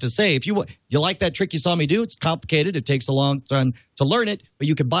 I have to say, if you like that trick you saw me do, it's complicated, it takes a long time to learn it, but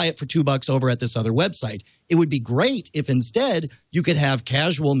you can buy it for $2 over at this other website. It would be great if instead you could have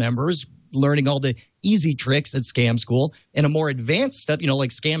casual members learning all the easy tricks at Scam School, and a more advanced stuff, like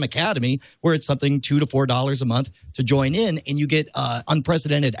Scam Academy, where it's something $2 to $4 a month to join in, and you get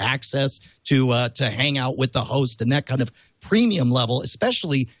unprecedented access to hang out with the host and that kind of premium level,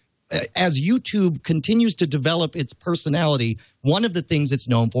 especially as YouTube continues to develop its personality. One of the things it's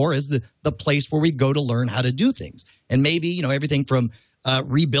known for is the place where we go to learn how to do things. And maybe, you know, everything from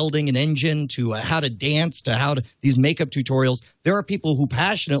rebuilding an engine to how to dance to how to these makeup tutorials. There are people who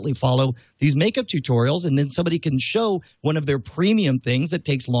passionately follow these makeup tutorials, and then somebody can show one of their premium things that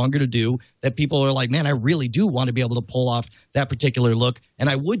takes longer to do, that people are like, man, I really do want to be able to pull off that particular look, and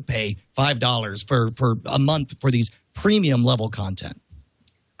I would pay $5 for a month for these premium level content.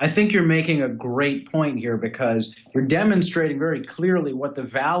 I think you're making a great point here, because you're demonstrating very clearly what the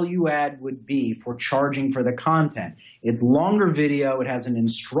value add would be for charging for the content. It's longer video. It has an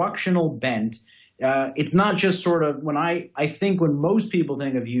instructional bent. It's not just sort of when I think when most people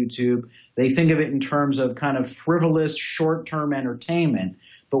think of YouTube, they think of it in terms of kind of frivolous short-term entertainment.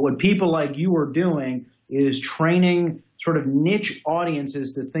 But what people like you are doing is training sort of niche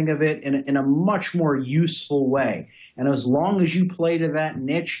audiences to think of it in a much more useful way. And as long as you play to that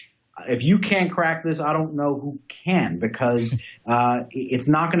niche, if you can't crack this, I don't know who can, because it's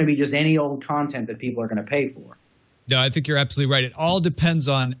not going to be just any old content that people are going to pay for. No, I think you're absolutely right. It all depends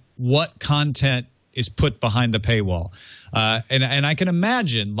on what content is put behind the paywall. And I can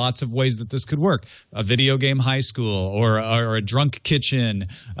imagine lots of ways that this could work. A video game high school, or a drunk kitchen,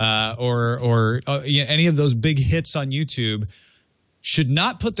 or any of those big hits on YouTube should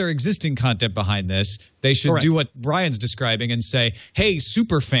not put their existing content behind this. They should do what Brian's describing and say, hey,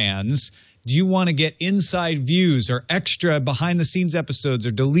 super fans, do you want to get inside views or extra behind-the-scenes episodes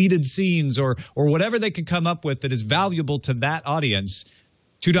or deleted scenes or whatever they can come up with that is valuable to that audience?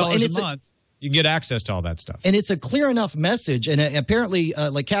 $2 a month. You can get access to all that stuff. And it's a clear enough message. And apparently,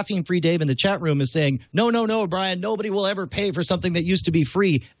 like Caffeine Free Dave in the chat room is saying, no, Brian, nobody will ever pay for something that used to be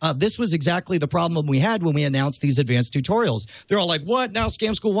free. This was exactly the problem we had when we announced these advanced tutorials. They're all like, what? Now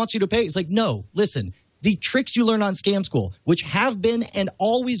Scam School wants you to pay? It's like, no, listen, the tricks you learn on Scam School, which have been and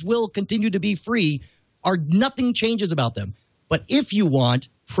always will continue to be free, nothing changes about them. But if you want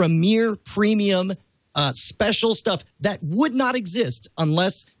premier, premium, special stuff that would not exist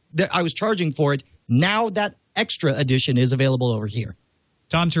unless I was charging for it, now that extra edition is available over here.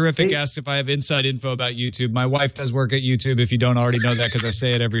 Tom Terrific asked if I have inside info about YouTube. My wife does work at YouTube, if you don't already know that, because I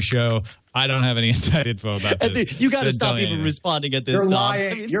say it every show. I don't have any inside info about this. You got to stop even responding at this, You're Tom.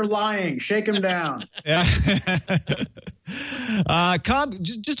 lying. You're lying. Shake him down. Yeah.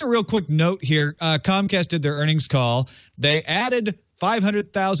 Just a real quick note here. Comcast did their earnings call. They added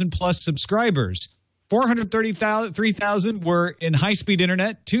 500,000 plus subscribers. 433,000 were in high-speed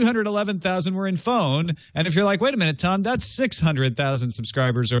internet, 211,000 were in phone. And if you're like, wait a minute, Tom, that's 600,000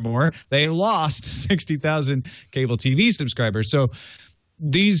 subscribers or more. They lost 60,000 cable TV subscribers. So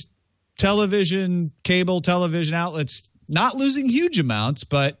these cable television outlets, not losing huge amounts,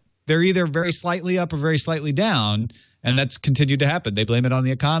 but they're either very slightly up or very slightly down. And that's continued to happen. They blame it on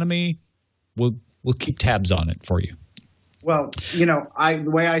the economy. We'll keep tabs on it for you. Well, you know, the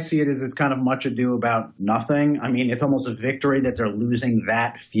way I see it is it's kind of much ado about nothing. I mean, it's almost a victory that they're losing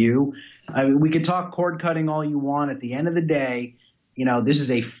that few. I mean, we could talk cord cutting all you want. At the end of the day, you know, this is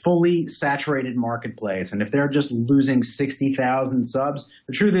a fully saturated marketplace. And if they're just losing 60,000 subs,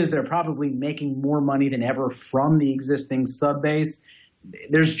 the truth is they're probably making more money than ever from the existing sub base.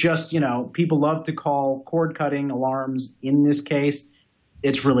 There's just, you know, people love to call cord cutting alarms in this case.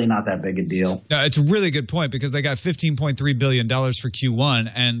 It's really not that big a deal. No, it's a really good point, because they got $15.3 billion for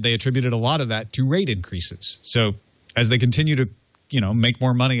Q1, and they attributed a lot of that to rate increases. So as they continue to, you know, make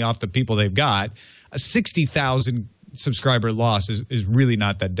more money off the people they've got, a 60,000 subscriber loss is really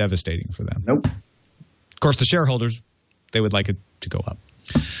not that devastating for them. Nope. Of course, the shareholders, they would like it to go up.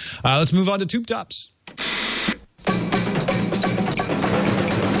 Let's move on to Tube Tops.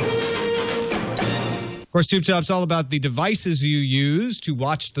 Of course, Tube Top's all about the devices you use to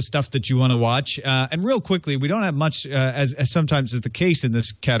watch the stuff that you want to watch. And real quickly, we don't have much, as sometimes is the case in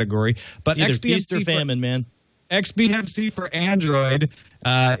this category, but either feast or famine, man. XBMC for Android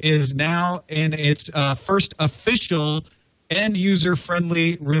is now in its first official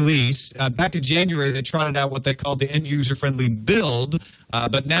end-user-friendly release. Back in January, they trotted out what they called the end-user-friendly build,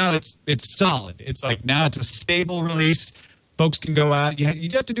 but now it's solid. It's like now it's a stable release. Folks can go out. You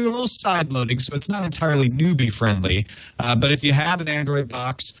have to do a little side loading, so it's not entirely newbie-friendly. But if you have an Android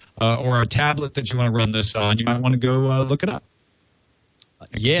box or a tablet that you want to run this on, you might want to go look it up.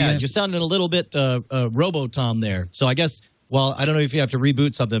 Yeah, you sounded a little bit Robo-Tom there. So I guess, well, I don't know if you have to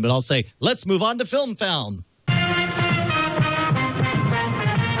reboot something, but I'll say, let's move on to Film Found.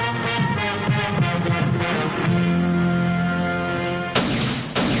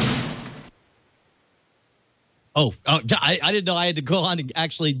 Oh, I didn't know I had to go on and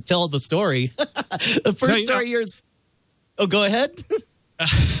actually tell the story. The first story here is... Oh, go ahead.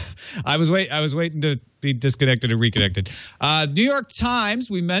 I was waiting to be disconnected and reconnected. New York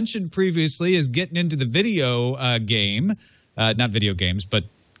Times, we mentioned previously, is getting into the video game. Not video games, but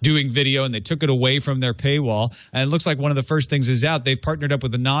doing video, and they took it away from their paywall. And it looks like one of the first things is out. They've partnered up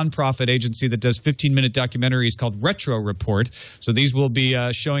with a nonprofit agency that does 15-minute documentaries called Retro Report. So these will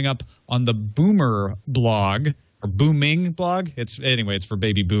be showing up on the Boomer blog. Or Booming blog. It's for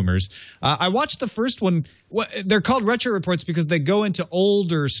baby boomers. I watched the first one. They're called retro reports because they go into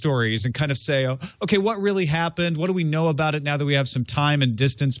older stories and kind of say, okay, what really happened? What do we know about it now that we have some time and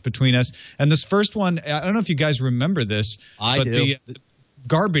distance between us? And this first one, I don't know if you guys remember this, but the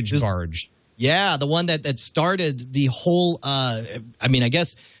garbage barge. Yeah, the one that started the whole, I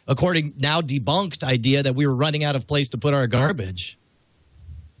guess, according now debunked idea that we were running out of place to put our garbage.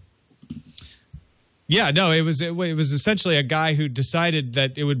 Yeah, no, it was essentially a guy who decided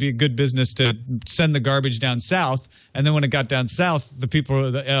that it would be a good business to send the garbage down south, and then when it got down south, the people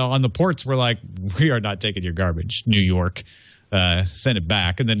on the ports were like, "We are not taking your garbage, New York. Send it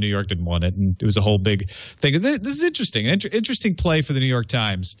back." And then New York didn't want it, and it was a whole big thing. This is interesting, interesting play for the New York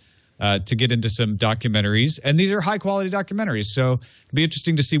Times to get into some documentaries, and these are high quality documentaries. So it'll be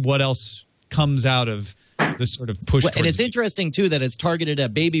interesting to see what else comes out of this sort of push. And it's interesting, too, that it's targeted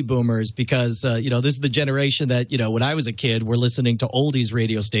at baby boomers because, this is the generation that, when I was a kid, we're listening to oldies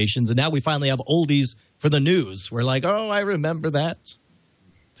radio stations. And now we finally have oldies for the news. We're like, oh, I remember that.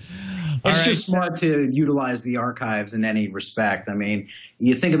 It's just smart to utilize the archives in any respect. I mean,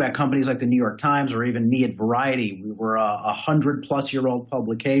 you think about companies like the New York Times or even me at Variety. We were a 100-plus-year-old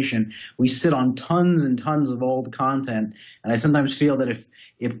publication. We sit on tons and tons of old content. And I sometimes feel that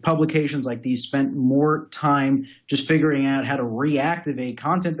if publications like these spent more time just figuring out how to reactivate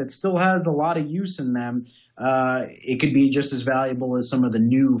content that still has a lot of use in them, it could be just as valuable as some of the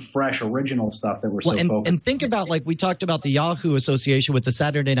new, fresh, original stuff that we're so focused on. And think about, like we talked about the Yahoo association with the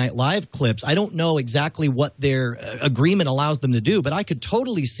Saturday Night Live clips. I don't know exactly what their agreement allows them to do, but I could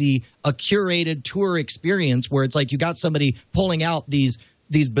totally see a curated tour experience where it's like you got somebody pulling out these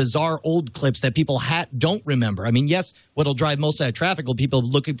bizarre old clips that people don't remember. I mean, yes, what'll drive most of that traffic will people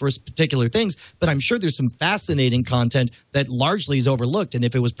looking for particular things, but I'm sure there's some fascinating content that largely is overlooked. And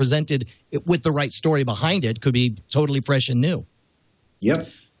if it was presented with the right story behind it, could be totally fresh and new. Yep.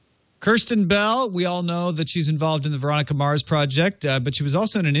 Kirsten Bell, we all know that she's involved in the Veronica Mars project, but she was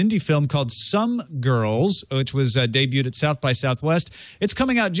also in an indie film called Some Girls, which was debuted at South by Southwest. It's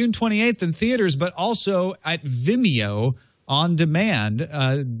coming out June 28th in theaters, but also at Vimeo on demand,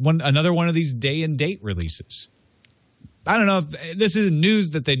 another one of these day and date releases. I don't know if this isn't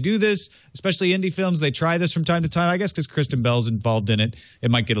news that they do this, especially indie films. They try this from time to time. I guess because Kristen Bell's involved in it,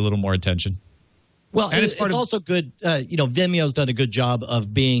 it might get a little more attention. Well, and it's also good. Vimeo's done a good job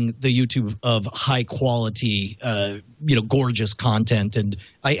of being the YouTube of high quality, gorgeous content. And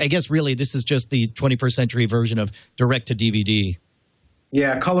I guess really this is just the 21st century version of direct to DVD.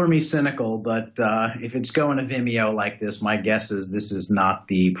 Yeah, color me cynical, but if it's going to Vimeo like this, my guess is this is not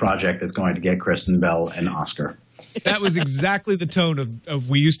the project that's going to get Kristen Bell an Oscar. That was exactly the tone of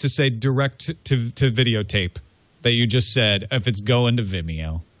we used to say direct to videotape that you just said, if it's going to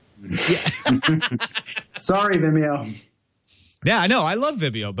Vimeo. Sorry, Vimeo. Yeah, I know. I love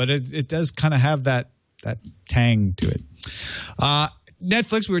Vimeo, but it does kind of have that tang to it.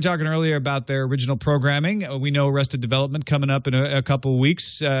 Netflix, we were talking earlier about their original programming. We know Arrested Development coming up in a couple of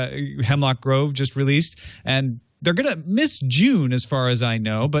weeks. Hemlock Grove just released. And they're going to miss June as far as I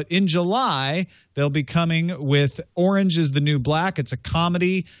know. But in July, they'll be coming with Orange is the New Black. It's a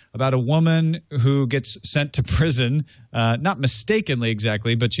comedy about a woman who gets sent to prison. Not mistakenly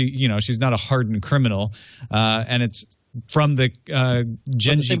exactly, but she's not a hardened criminal. And it's from the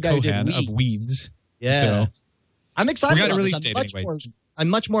Genji Kohan of Weeds. Yeah. So, I'm excited about this. I'm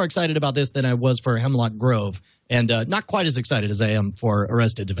much more excited about this than I was for Hemlock Grove, and not quite as excited as I am for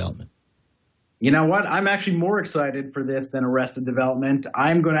Arrested Development. You know what? I'm actually more excited for this than Arrested Development.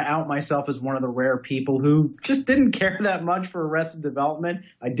 I'm going to out myself as one of the rare people who just didn't care that much for Arrested Development.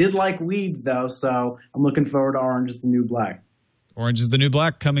 I did like Weeds, though, so I'm looking forward to Orange is the New Black. Orange is the New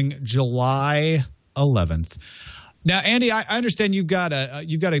Black coming July 11th. Now, Andy, I understand you've got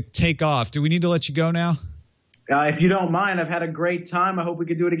to take off. Do we need to let you go now? If you don't mind, I've had a great time. I hope we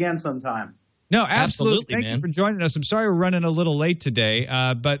could do it again sometime. No, absolutely. Thank you for joining us. I'm sorry we're running a little late today,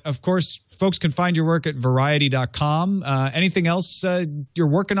 but of course, folks can find your work at Variety.com. Anything else you're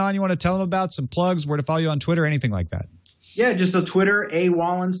working on you want to tell them about? Some plugs, where to follow you on Twitter, anything like that? Yeah, just the Twitter, A.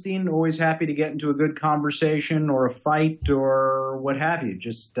 Wallenstein. Always happy to get into a good conversation or a fight or what have you.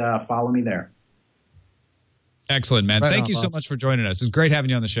 Just follow me there. Excellent, man. Thank you so much for joining us. It was great having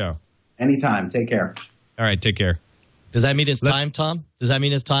you on the show. Anytime. Take care. All right, take care. Does that mean it's time, Tom? Does that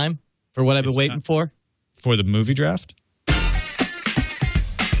mean it's time for what I've been waiting for? For the movie draft?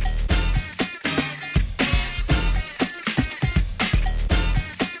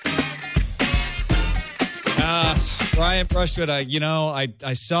 Brian Brushwood,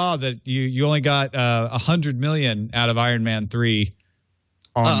 I saw that you only got $100 million out of Iron Man 3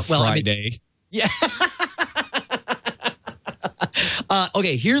 on Friday. Yeah.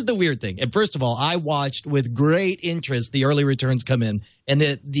 Okay, here's the weird thing. And first of all, I watched with great interest the early returns come in, and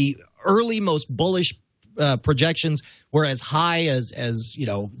the early most bullish projections were as high as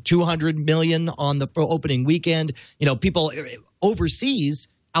 200 million on the opening weekend. People overseas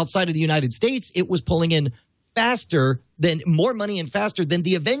outside of the United States, it was pulling in more money and faster than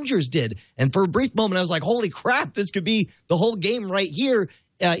the Avengers did. And for a brief moment, I was like, holy crap, this could be the whole game right here.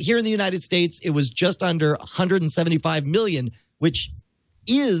 Here in the United States, it was just under 175 million, which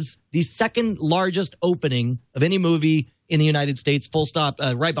is the second largest opening of any movie in the United States, full stop,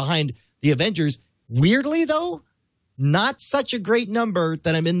 right behind the Avengers. Weirdly, though, not such a great number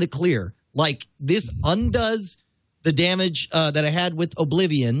that I'm in the clear. Like, this undoes the damage that I had with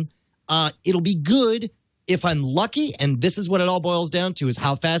Oblivion. It'll be good if I'm lucky, and this is what it all boils down to, is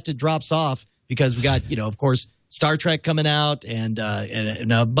how fast it drops off, because we got, of course, Star Trek coming out and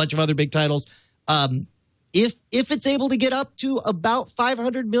a bunch of other big titles. If it's able to get up to about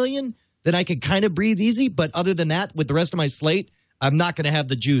 500 million, then I could kind of breathe easy. But other than that, with the rest of my slate, I'm not going to have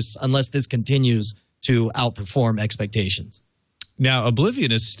the juice unless this continues to outperform expectations. Now,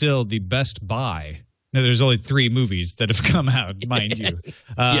 Oblivion is still the best buy. Now, there's only 3 movies that have come out, mind you.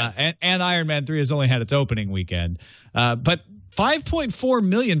 Yes. And Iron Man 3 has only had its opening weekend. But $5.4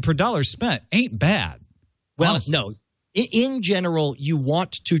 million per dollar spent ain't bad. Well, honestly. No. In general, you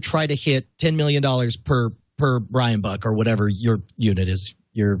want to try to hit $10 million per Brian Buck or whatever your unit is.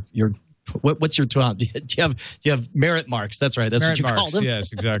 What's your top? Do you have merit marks? That's right. That's merit what you marks, call them.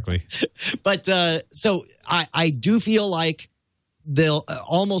 Yes, exactly. But so I do feel like they'll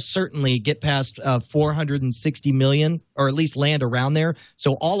almost certainly get past 460 million, or at least land around there.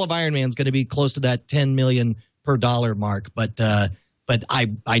 So all of Iron Man's going to be close to that 10 million per dollar mark. But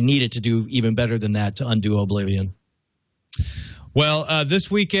I need it to do even better than that to undo Oblivion. Well,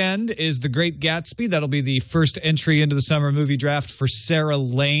 this weekend is The Great Gatsby. That'll be the first entry into the summer movie draft for Sarah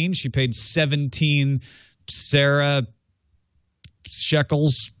Lane. She paid 17 Sarah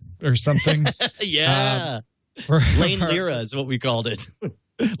shekels or something. Yeah. Lane Lira is what we called it.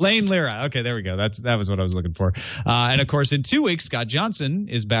 Lane Lira. Okay, there we go. That was what I was looking for. And, of course, in 2 weeks, Scott Johnson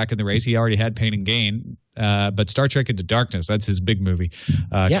is back in the race. He already had Pain and Gain. But Star Trek Into Darkness, that's his big movie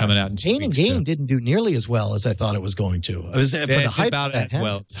coming out in 2 weeks. Pain and Gain didn't do nearly as well as I thought it was going to. It was for the hype about as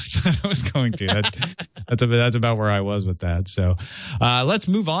well as I thought it was going to. That's about where I was with that. So let's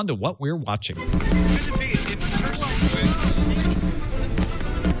move on to what we're watching.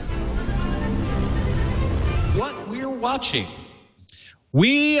 What we're watching.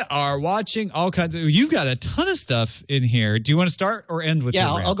 We are watching all kinds of. You've got a ton of stuff in here. Do you want to start or end with?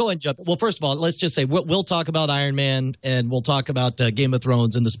 Yeah, I'll go and jump. Well, first of all, let's just say we'll talk about Iron Man and we'll talk about Game of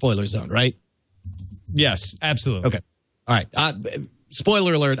Thrones in the spoiler zone, right? Yes, absolutely. Okay. All right.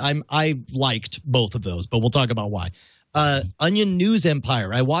 Spoiler alert. I liked both of those, but we'll talk about why. Onion News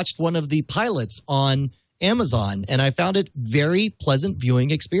Empire. I watched one of the pilots on Amazon, and I found it very pleasant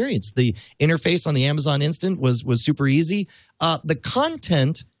viewing experience. The interface on the Amazon Instant was super easy. The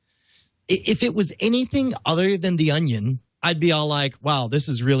content, if it was anything other than The Onion, I'd be all like, wow, this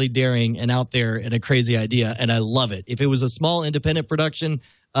is really daring and out there and a crazy idea, and I love it. If it was a small independent production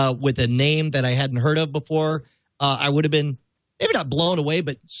with a name that I hadn't heard of before, I would have been maybe not blown away,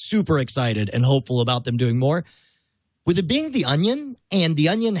 but super excited and hopeful about them doing more. With it being The Onion and The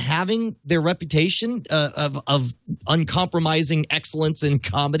Onion having their reputation of uncompromising excellence in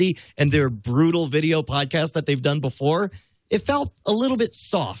comedy and their brutal video podcast that they've done before, it felt a little bit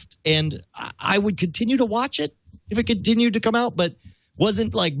soft. And I would continue to watch it if it continued to come out, but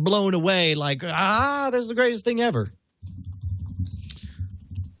wasn't like blown away like, this is the greatest thing ever.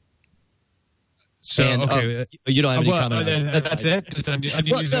 So, okay. You don't have any comment on that. That's it?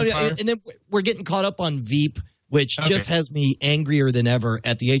 And then we're getting caught up on Veep, which just has me angrier than ever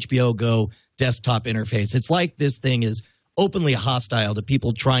at the HBO Go desktop interface. It's like this thing is openly hostile to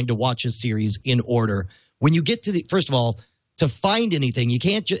people trying to watch a series in order. When you get to first of all, to find anything, you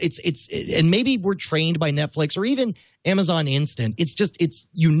can't and maybe we're trained by Netflix or even Amazon Instant. It's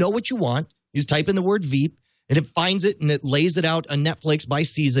you know what you want. You just type in the word Veep and it finds it and it lays it out on Netflix by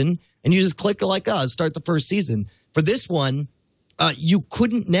season. And you just click like, start the first season. For this one, you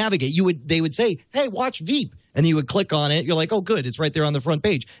couldn't navigate. They would say, hey, watch Veep. and you would click on it. You're like, oh, good, it's right there on the front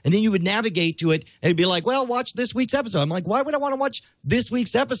page. And then you would navigate to it, and it'd be like, well, watch this week's episode. I'm like, why would I want to watch this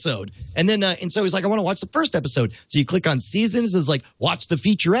week's episode? And then, and so he's like, I want to watch the first episode. So you click on seasons. It's like, watch the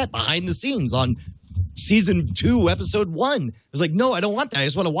featurette behind the scenes on season 2, episode 1. It's like, no, I don't want that. I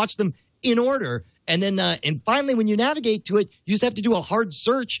just want to watch them in order. And then, and finally, when you navigate to it, you just have to do a hard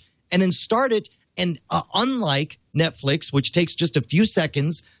search and then start it. And unlike Netflix, which takes just a few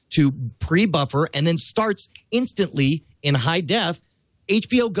seconds to pre-buffer and then starts instantly in high def,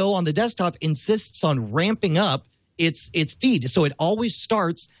 HBO Go on the desktop insists on ramping up its feed. So it always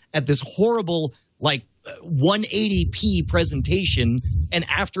starts at this horrible, like, 180p presentation, and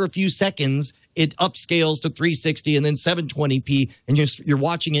after a few seconds, it upscales to 360 and then 720p, and you're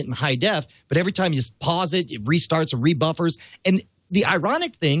watching it in high def. But every time you pause it, it restarts or rebuffers. And the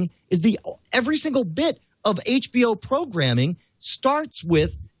ironic thing is every single bit of HBO programming starts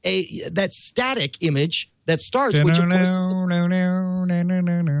with that static image that starts, which of course is,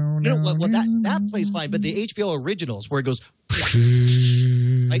 that plays fine, but the HBO originals where it goes,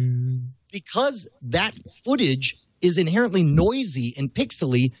 right? Because that footage is inherently noisy and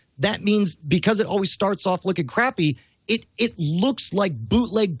pixely, that means because it always starts off looking crappy, it looks like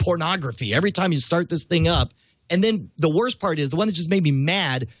bootleg pornography every time you start this thing up. And then the worst part is, the one that just made me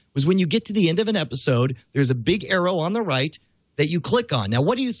mad was when you get to the end of an episode, there's a big arrow on the right that you click on. Now,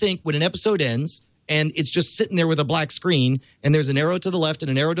 what do you think when an episode ends and it's just sitting there with a black screen and there's an arrow to the left and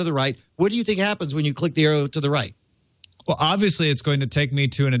an arrow to the right? What do you think happens when you click the arrow to the right? Well, obviously, it's going to take me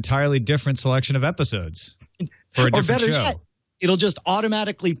to an entirely different selection of episodes for a different show. Yet, it'll just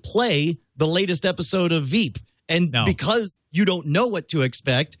automatically play the latest episode of Veep. And because you don't know what to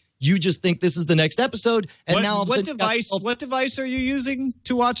expect, you just think this is the next episode. And what device are you using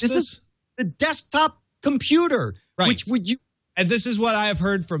to watch this? This is the desktop computer. Right. Which would you? And this is what I have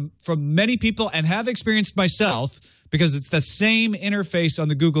heard from many people and have experienced myself, because it's the same interface on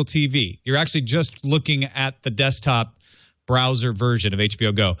the Google TV. You're actually just looking at the desktop browser version of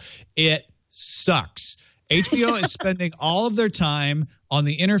HBO Go. It sucks. HBO is spending all of their time on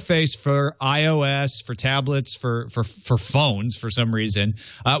the interface for iOS, for tablets, for phones for some reason,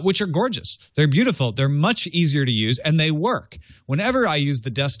 which are gorgeous. They're beautiful. They're much easier to use, and they work. Whenever I use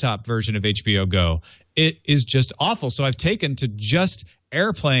the desktop version of HBO Go, it is just awful. So I've taken to just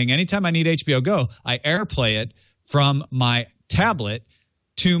AirPlaying. Anytime I need HBO Go, I AirPlay it from my tablet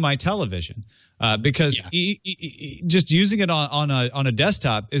to my television. Because just using it on a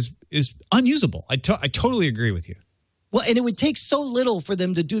desktop is unusable. I totally agree with you. Well, and it would take so little for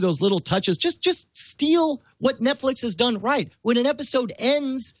them to do those little touches. Just steal what Netflix has done right. When an episode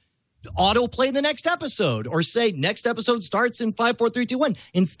ends, autoplay the next episode, or say next episode starts in 5, 4, 3, 2, 1.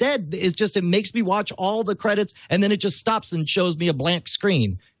 Instead, it makes me watch all the credits, and then it just stops and shows me a blank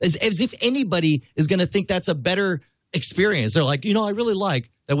screen, as if anybody is going to think that's a better experience. They're like, I really like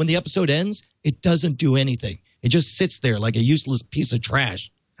that when the episode ends, it doesn't do anything. It just sits there like a useless piece of trash.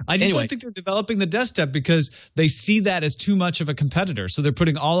 I just don't think they're developing the desktop because they see that as too much of a competitor. So they're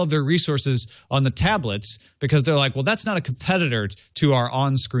putting all of their resources on the tablets because they're like, well, that's not a competitor to our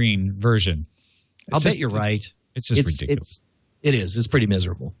on-screen version. I'll bet you're right. It's just ridiculous. It is. It's pretty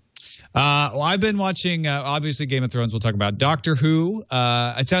miserable. Well, I've been watching, obviously, Game of Thrones. We'll talk about Doctor Who.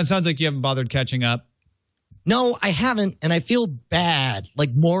 It sounds like you haven't bothered catching up. No, I haven't, and I feel bad,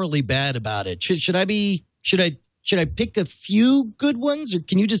 like morally bad about it. Should I pick a few good ones, or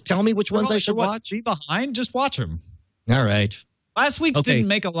can you just tell me which ones I should watch? Be behind, just watch them. All right. Last week's didn't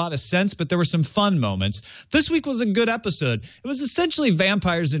make a lot of sense, but there were some fun moments. This week was a good episode. It was essentially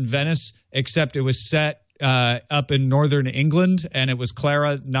Vampires in Venice, except it was set up in northern England, and it was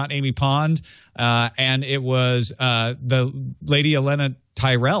Clara, not Amy Pond, and it was the lady Elena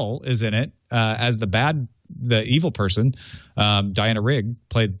Tyrell is in it as the evil person. Diana Rigg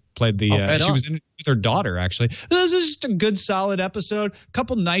played the she was in it with her daughter, actually. This is just a good solid episode, a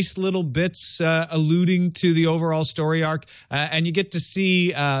couple nice little bits alluding to the overall story arc, and you get to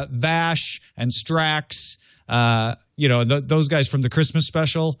see Vash and Strax, those guys from the Christmas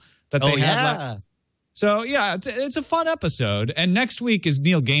special that they had last. So yeah, it's a fun episode. And next week is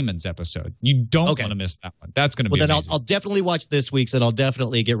Neil Gaiman's episode. You don't want to miss that one. That's going to be then amazing. I'll definitely watch this week's, and I'll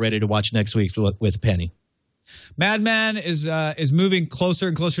definitely get ready to watch next week's with Penny. Mad Men is moving closer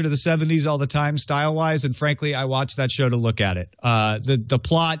and closer to the 70s all the time, style-wise, and frankly, I watch that show to look at it. The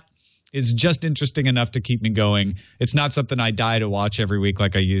plot is just interesting enough to keep me going. It's not something I die to watch every week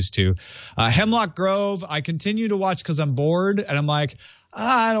like I used to. Hemlock Grove, I continue to watch because I'm bored, and I'm like,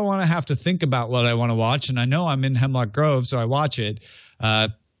 I don't want to have to think about what I want to watch, and I know I'm in Hemlock Grove, so I watch it.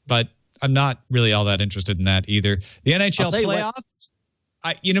 But I'm not really all that interested in that either. The NHL playoffs.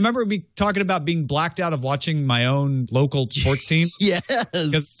 remember me talking about being blacked out of watching my own local sports team? Yes. Because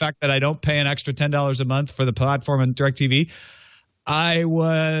of the fact that I don't pay an extra $10 a month for the platform on DirecTV. I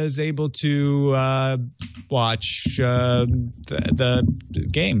was able to watch the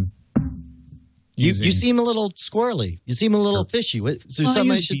game. You seem a little squirrely. You seem a little fishy. Is there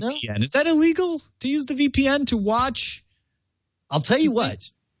something I should know? Is that illegal to use the VPN to watch? I'll tell you what.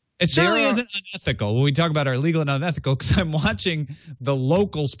 It certainly isn't unethical when we talk about our illegal and unethical, because I'm watching the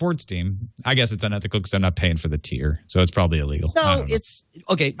local sports team. I guess it's unethical because I'm not paying for the tier, so it's probably illegal. No, it's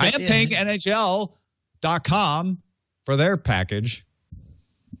okay. I am paying NHL.com for their package.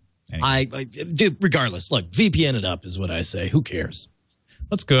 Anyway. I do. Regardless, look, VPN it up is what I say. Who cares?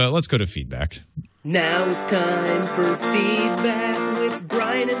 Let's go to feedback. Now it's time for feedback with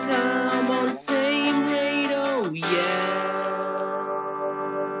Brian and Tom on Frame Rate. Oh yeah.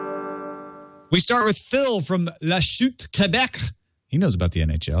 We start with Phil from La Chute, Quebec. He knows about the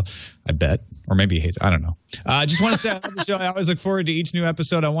NHL, I bet. Or maybe he hates it. I don't know. I just want to say I love the show. I always look forward to each new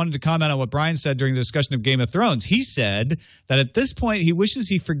episode. I wanted to comment on what Brian said during the discussion of Game of Thrones. He said that at this point, he wishes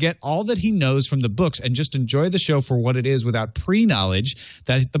he forget all that he knows from the books and just enjoy the show for what it is without pre-knowledge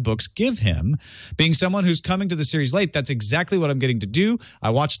that the books give him. Being someone who's coming to the series late, that's exactly what I'm getting to do.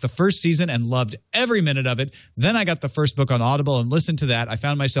 I watched the first season and loved every minute of it. Then I got the first book on Audible and listened to that. I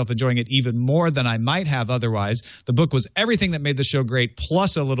found myself enjoying it even more than I might have otherwise. The book was everything that made the show great,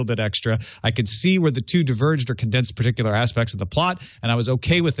 plus a little bit extra. I could see where the two diverged or condensed particular aspects of the plot, and I was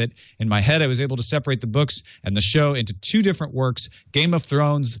okay with it. In my head, I was able to separate the books and the show into two different works. Game of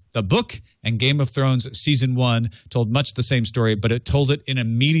Thrones, the book, and Game of Thrones Season 1 told much the same story, but it told it in a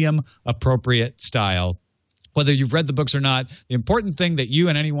medium-appropriate style. Whether you've read the books or not, the important thing that you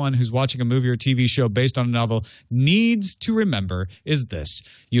and anyone who's watching a movie or TV show based on a novel needs to remember is this.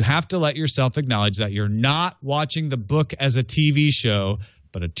 You have to let yourself acknowledge that you're not watching the book as a TV show,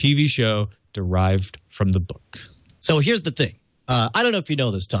 but a TV show derived from the book. So here's the thing. I don't know if you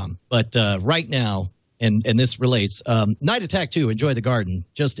know this, Tom, but right now, and this relates, Night Attack 2, Enjoy the Garden,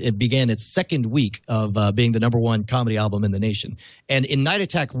 it began its second week of being the #1 comedy album in the nation. And in Night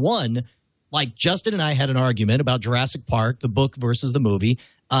Attack 1, like Justin and I had an argument about Jurassic Park, the book versus the movie,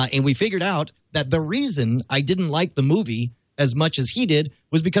 and we figured out that the reason I didn't like the movie as much as he did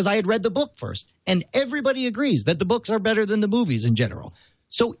was because I had read the book first. And everybody agrees that the books are better than the movies in general.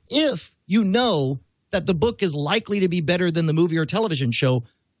 So if you know that the book is likely to be better than the movie or television show,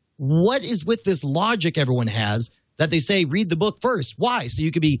 what is with this logic everyone has that they say read the book first? Why? So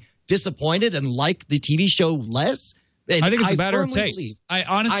you could be disappointed and like the TV show less? And I think it's a matter of taste. I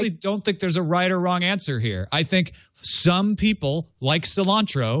honestly don't think there's a right or wrong answer here. I think some people like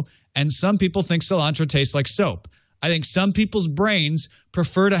cilantro and some people think cilantro tastes like soap. I think some people's brains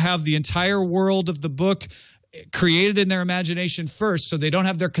prefer to have the entire world of the book created in their imagination first, so they don't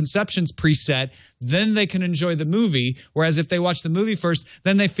have their conceptions preset, then they can enjoy the movie. Whereas if they watch the movie first,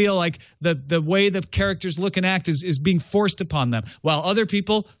 then they feel like the way the characters look and act is being forced upon them. While other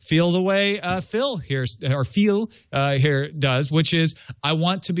people feel the way Phil here does, which is I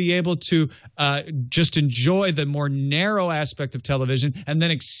want to be able to just enjoy the more narrow aspect of television and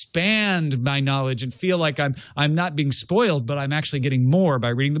then expand my knowledge and feel like I'm not being spoiled, but I'm actually getting more by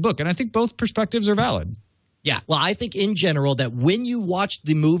reading the book. And I think both perspectives are valid. Yeah, well, I think in general that when you watch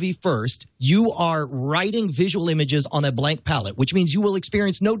the movie first, you are writing visual images on a blank palette, which means you will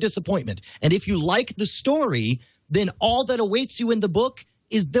experience no disappointment. And if you like the story, then all that awaits you in the book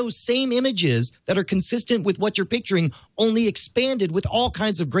is those same images that are consistent with what you're picturing, only expanded with all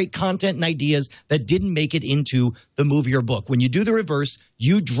kinds of great content and ideas that didn't make it into the movie or book. When you do the reverse,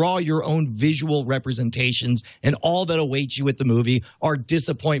 you draw your own visual representations, and all that awaits you at the movie are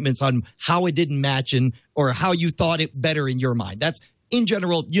disappointments on how it didn't match or how you thought it better in your mind. That's, in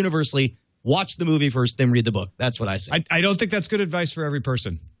general, universally, watch the movie first, then read the book. That's what I say. I don't think that's good advice for every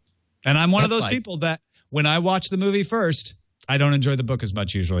person. And I'm one of those people that when I watch the movie first, I don't enjoy the book as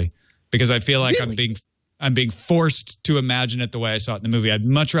much usually because I feel like I'm being forced to imagine it the way I saw it in the movie. I'd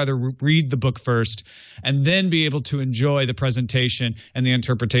much rather read the book first and then be able to enjoy the presentation and the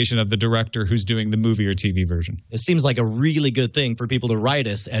interpretation of the director who's doing the movie or TV version. It seems like a really good thing for people to write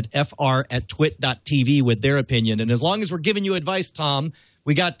us at fr@twit.tv with their opinion. And as long as we're giving you advice, Tom,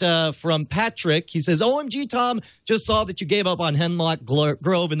 we got from Patrick. He says, OMG, Tom, just saw that you gave up on Hemlock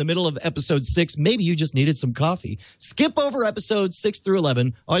Grove in the middle of episode 6. Maybe you just needed some coffee. Skip over episodes 6 through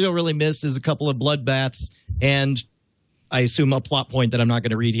 11. All you'll really miss is a couple of bloodbaths and I assume a plot point that I'm not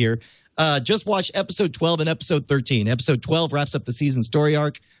going to read here. Just watch episode 12 and episode 13. Episode 12 wraps up the season story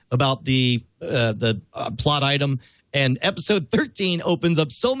arc about the plot item. And episode 13 opens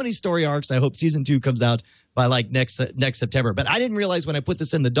up so many story arcs. I hope season 2 comes out by like next September. But I didn't realize when I put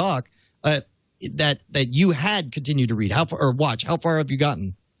this in the doc that you had continued to read. How far have you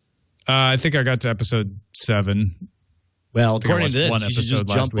gotten? I think I got to episode 7. Well, according to this, one you should episode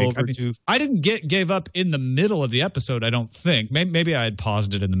just jump over to. I didn't gave up in the middle of the episode. I don't think. Maybe I had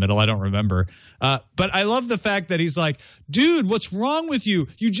paused it in the middle. I don't remember. But I love the fact that he's like, "Dude, what's wrong with you?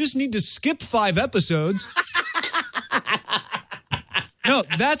 You just need to skip 5 episodes." No,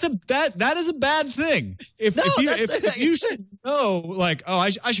 that is a bad thing. If you should know, like, oh, I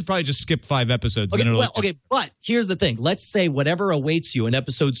should probably just skip 5 episodes. Okay, but here's the thing. Let's say whatever awaits you in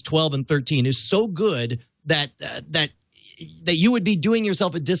episodes 12 and 13 is so good that you would be doing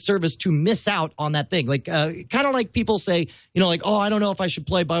yourself a disservice to miss out on that thing. Like, kind of like people say, like, oh, I don't know if I should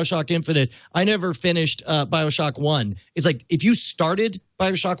play BioShock Infinite. I never finished BioShock 1. It's like, if you started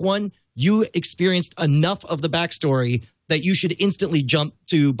BioShock 1, you experienced enough of the backstory that you should instantly jump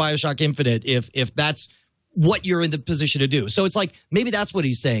to BioShock Infinite if that's what you're in the position to do. So it's like, maybe that's what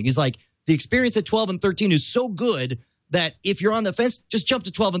he's saying. He's like, the experience at 12 and 13 is so good that if you're on the fence, just jump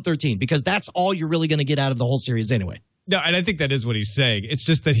to 12 and 13 because that's all you're really going to get out of the whole series anyway. No, and I think that is what he's saying. It's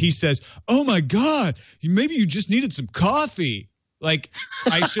just that he says, oh my God, maybe you just needed some coffee. Like,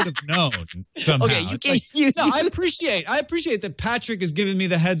 I should have known somehow. Okay, I appreciate that Patrick is giving me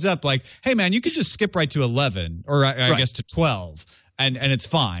the heads up. Like, hey man, you could just skip right to 11, or I guess to 12, and it's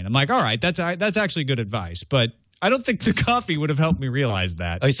fine. I'm like, all right, that's actually good advice. But I don't think the coffee would have helped me realize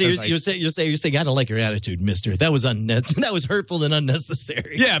that. Oh, so you're saying I don't like your attitude, Mister. That was that was hurtful and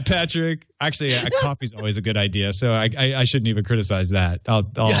unnecessary. Yeah, Patrick. Actually, coffee's always a good idea, so I shouldn't even criticize that.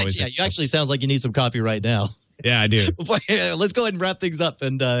 I'll always. Yeah, you actually sounds like you need some coffee right now. Yeah, I do. Let's go ahead and wrap things up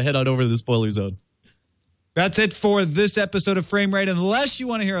and head on over to the spoiler zone. That's it for this episode of Frame Rate, unless you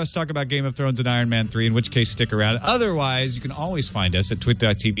want to hear us talk about Game of Thrones and Iron Man 3, in which case stick around. Otherwise, you can always find us at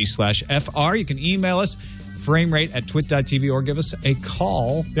twit.tv/FR. You can email us, framerate@twit.tv, or give us a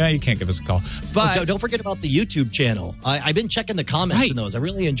call. Yeah, you can't give us a call. But don't forget about the YouTube channel. I've been checking the comments in those. I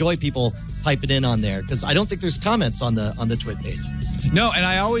really enjoy people piping in on there because I don't think there's comments on the Twit page. No, and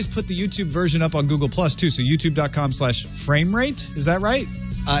I always put the YouTube version up on Google Plus too. So youtube.com/framerate. Is that right?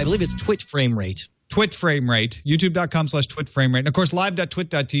 I believe it's Twit Frame Rate. Twit Frame Rate. YouTube.com/Twit Frame Rate. And of course,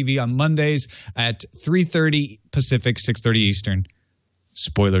 live.twit.tv on Mondays at 3:30 Pacific, 6:30 Eastern.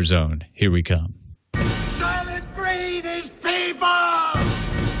 Spoiler Zone. Here we come. Silent breed is people!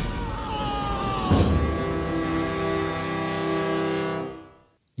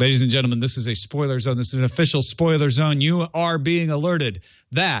 Ladies and gentlemen, this is a spoiler zone. This is an official spoiler zone. You are being alerted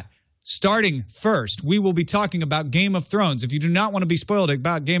that starting first, we will be talking about Game of Thrones. If you do not want to be spoiled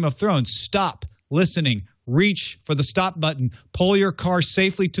about Game of Thrones, stop listening. Reach for the stop button. Pull your car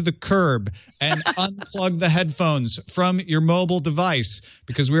safely to the curb and unplug the headphones from your mobile device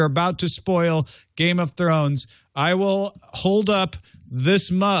because we are about to spoil Game of Thrones. I will hold up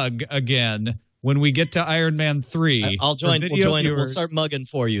this mug again when we get to Iron Man 3. I'll join. We'll join. We'll start mugging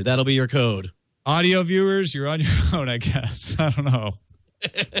for you. That'll be your code. Audio viewers, you're on your own, I guess. I don't know.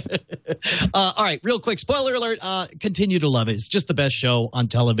 All right, real quick, spoiler alert. Continue to love it. It's just the best show on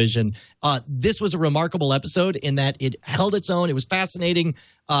television. This was a remarkable episode in that it held its own. It was fascinating.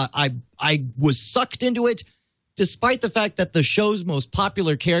 I was sucked into it, despite the fact that the show's most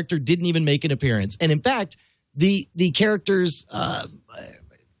popular character didn't even make an appearance. And in fact, the characters, I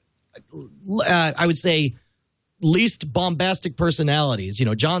would say, least bombastic personalities.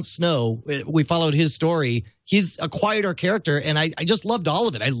 Jon Snow, we followed his story. He's a quieter character, and I just loved all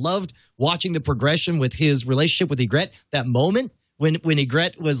of it. I loved watching the progression with his relationship with Ygritte. That moment when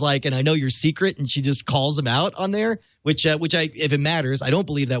Ygritte was like, and I know your secret, and she just calls him out on there, which if it matters, I don't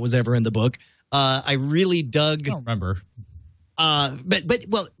believe that was ever in the book. I really dug. I don't remember.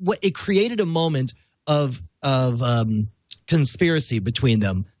 What it created a moment of conspiracy between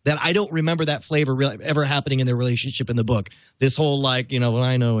them that I don't remember that flavor really ever happening in their relationship in the book. This whole well,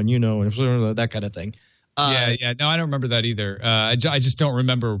 I know and you know and that kind of thing. No, I don't remember that either. I just don't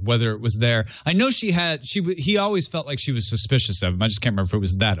remember whether it was there. I know he always felt like she was suspicious of him. I just can't remember if it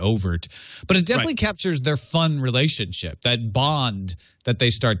was that overt. But it definitely captures their fun relationship, that bond that they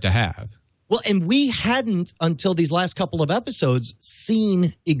start to have. Well, and we hadn't until these last couple of episodes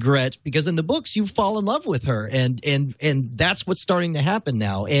seen Ygritte, because in the books you fall in love with her, and that's what's starting to happen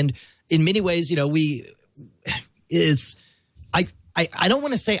now. And in many ways, I don't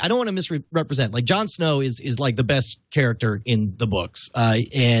want to say, I don't want to misrepresent. Like, Jon Snow is like the best character in the books,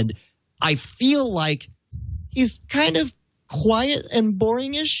 and I feel like he's kind of quiet and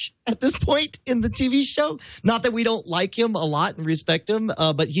boringish at this point in the TV show. Not that we don't like him a lot and respect him,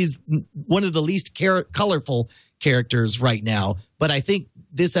 but he's one of the least colorful characters right now. But I think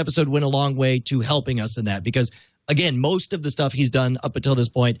this episode went a long way to helping us in that because, again, most of the stuff he's done up until this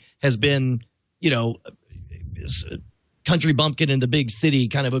point has been, country bumpkin in the big city,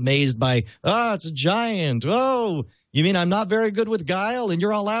 kind of amazed by, it's a giant. Oh, you mean I'm not very good with guile and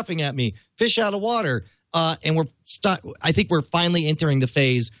you're all laughing at me? Fish out of water. And I think we're finally entering the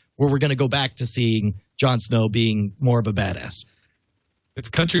phase where we're going to go back to seeing Jon Snow being more of a badass. It's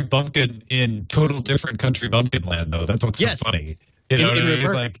country bumpkin in total different country bumpkin land, though. That's what's so funny. You know what I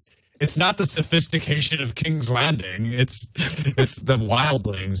mean? Like, it's not the sophistication of King's Landing. It's the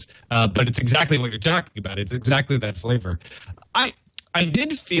wildlings, but it's exactly what you're talking about. It's exactly that flavor. I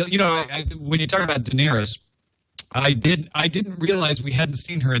did feel, when you talk about Daenerys, I didn't realize we hadn't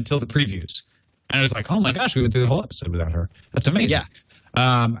seen her until the previews, and I was like, oh my gosh, we went through the whole episode without her. That's amazing. Yeah.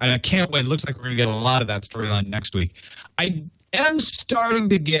 And I can't wait. It looks like we're going to get a lot of that storyline next week. I am starting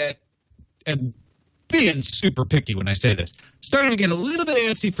to get, and being super picky when I say this, starting to get a little bit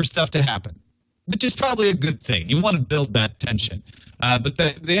antsy for stuff to happen, which is probably a good thing. You want to build that tension. But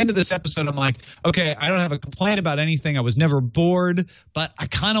the end of this episode, I'm like, okay, I don't have a complaint about anything. I was never bored, but I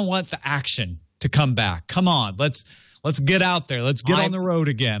kind of want the action to come back. Come on, let's get out there. Let's get on the road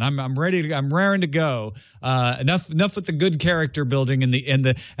again. I'm ready. I'm raring to go. Enough with the good character building and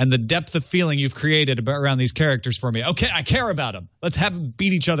the depth of feeling you've created around these characters for me. Okay, I care about them. Let's have them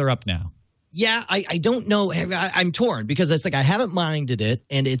beat each other up now. Yeah, I don't know. I'm torn because it's like I haven't minded it,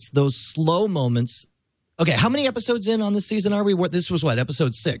 and it's those slow moments. Okay, how many episodes in on this season are we? This was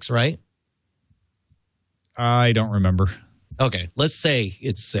episode 6, right? I don't remember. Okay, let's say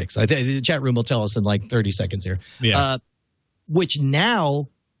it's 6. I think the chat room will tell us in like 30 seconds here. Yeah. Which now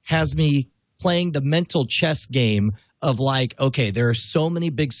has me playing the mental chess game of like, okay, there are so many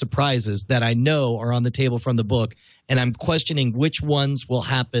big surprises that I know are on the table from the book, and I'm questioning which ones will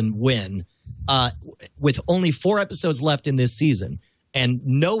happen when. With only 4 episodes left in this season, and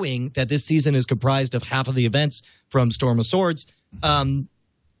knowing that this season is comprised of half of the events from Storm of Swords,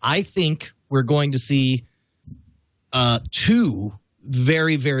 I think we're going to see 2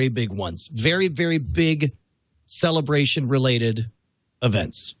 very, very big ones. Very, very big celebration-related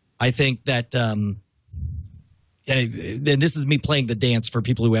events. I think that, and this is me playing the dance for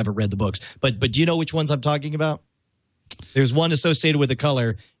people who haven't read the books, but do you know which ones I'm talking about? There's one associated with a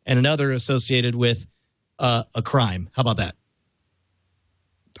color and another associated with a crime. How about that?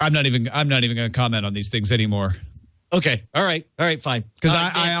 I'm not even going to comment on these things anymore. Okay. All right, fine. Because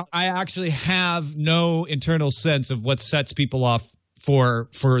I actually have no internal sense of what sets people off for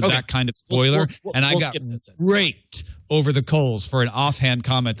that kind of spoiler. And I got raked over the coals for an offhand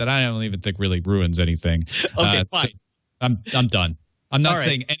comment that I don't even think really ruins anything. Okay, fine. I'm done. I'm not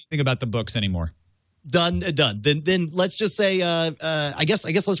saying anything about the books anymore. Done. Then let's just say, I guess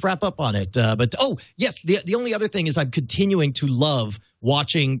let's wrap up on it. But yes, the only other thing is I'm continuing to love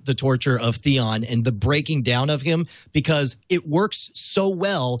watching the torture of Theon and the breaking down of him because it works so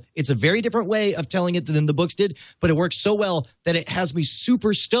well. It's a very different way of telling it than the books did, but it works so well that it has me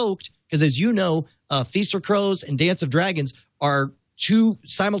super stoked because, as you know, Feast for Crows and Dance of Dragons are 2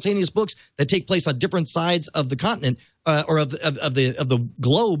 simultaneous books that take place on different sides of the continent or of the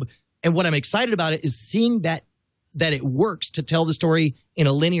globe. And what I'm excited about it is seeing that it works to tell the story in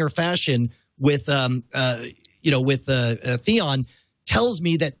a linear fashion with Theon tells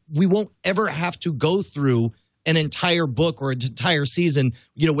me that we won't ever have to go through an entire book or an entire season,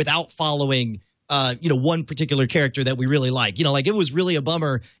 without following, one particular character that we really like. Like it was really a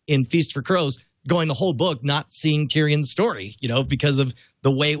bummer in Feast for Crows going the whole book not seeing Tyrion's story, because of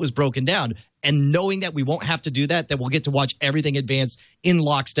the way it was broken down. And knowing that we won't have to do that we'll get to watch everything advance in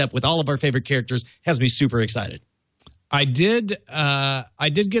lockstep with all of our favorite characters has me super excited. I did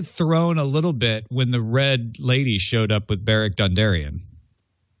get thrown a little bit when the Red Lady showed up with Beric Dondarrion.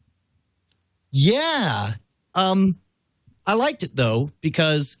 Yeah. I liked it, though,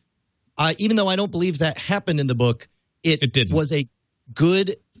 because even though I don't believe that happened in the book, it was a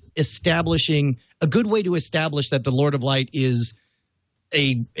good way to establish that the Lord of Light is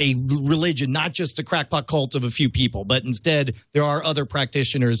a religion, not just a crackpot cult of a few people, but instead there are other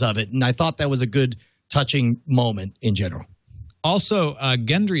practitioners of it. And I thought that was a good, touching moment in general. Also,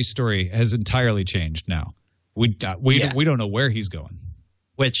 Gendry's story has entirely changed now. We don't know where he's going.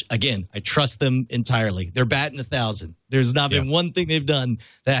 Which, again, I trust them entirely. They're batting 1,000. There's not been one thing they've done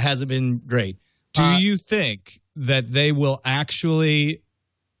that hasn't been great. Do you think that they will actually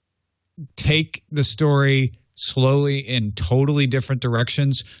take the story slowly in totally different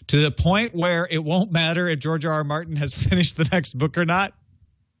directions to the point where it won't matter if George R.R. Martin has finished the next book or not?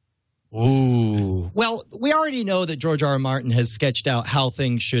 Ooh. Well, we already know that George R. R. Martin has sketched out how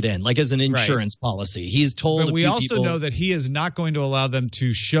things should end, like as an insurance policy. He's told. But we also know that he is not going to allow them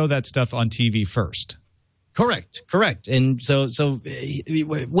to show that stuff on TV first. Correct. And so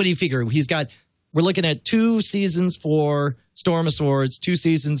what do you figure? We're looking at 2 seasons for Storm of Swords, 2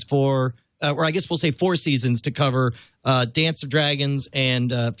 seasons for, or I guess we'll say 4 seasons to cover Dance of Dragons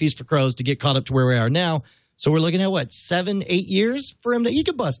and Feast for Crows to get caught up to where we are now. So we're looking at what, 7-8 years for him he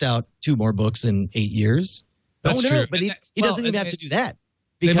could bust out 2 more books in 8 years. That's true. But he doesn't even have to do that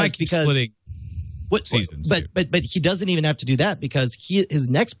They might keep splitting seasons. But he doesn't even have to do that because his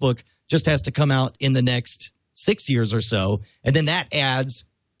next book just has to come out in the next 6 years or so, and then that adds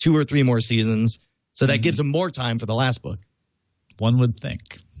 2 or 3 more seasons. So that gives him more time for the last book. One would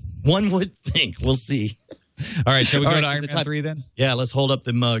think. We'll see. All right, shall we go to Iron Man 3 then? Yeah, let's hold up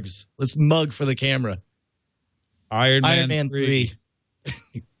the mugs. Let's mug for the camera. Iron Man 3.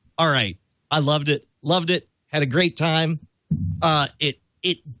 All right. I loved it. Had a great time.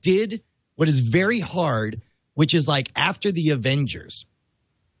 It did what is very hard, which is like after the Avengers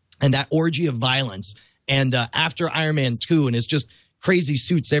and that orgy of violence, and after Iron Man 2, and it's just crazy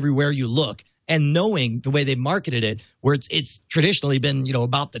suits everywhere you look, and knowing the way they marketed it, where it's traditionally been,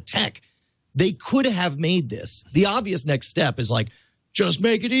 about the tech, they could have made this. The obvious next step is like, just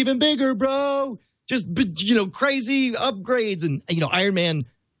make it even bigger, bro. Just, crazy upgrades. And, Iron Man,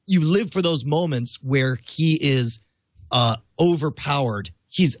 you live for those moments where he is overpowered.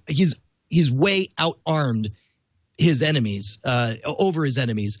 He's way outarmed his enemies, over his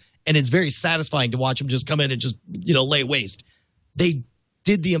enemies. And it's very satisfying to watch him just come in and just, lay waste. They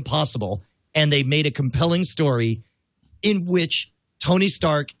did the impossible, and they made a compelling story in which Tony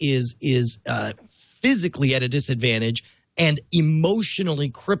Stark is physically at a disadvantage and emotionally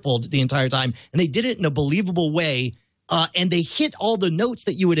crippled the entire time. And they did it in a believable way, and they hit all the notes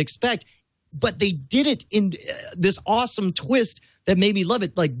that you would expect, but they did it in this awesome twist that made me love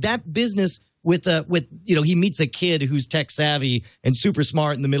it. Like that business with he meets a kid who's tech savvy and super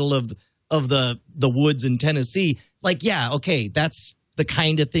smart in the middle of the woods in Tennessee. Like, yeah, okay, that's the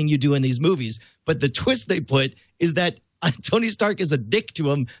kind of thing you do in these movies. But the twist they put is that Tony Stark is a dick to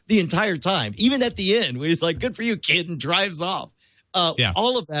him the entire time, even at the end, where he's like, good for you, kid, and drives off.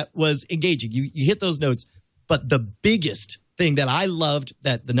 All of that was engaging. You hit those notes. But the biggest thing that I loved,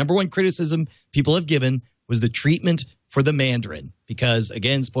 that the number one criticism people have given, was the treatment for the Mandarin. Because,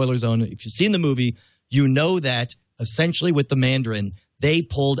 again, spoiler zone, if you've seen the movie, you know that essentially with the Mandarin, they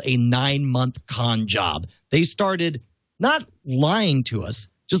pulled a 9-month con job. They started not lying to us,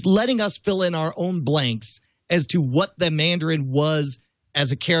 just letting us fill in our own blanks as to what the Mandarin was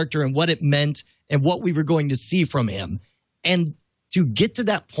as a character and what it meant and what we were going to see from him. And to get to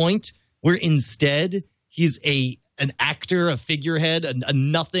that point where instead he's an actor, a figurehead, a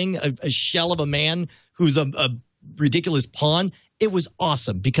nothing, a shell of a man who's a ridiculous pawn, it was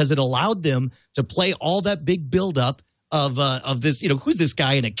awesome because it allowed them to play all that big buildup of this, who's this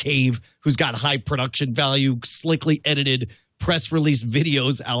guy in a cave who's got high production value, slickly edited press release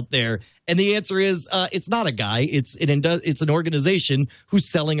videos out there? And the answer is it's not a guy. It's an organization who's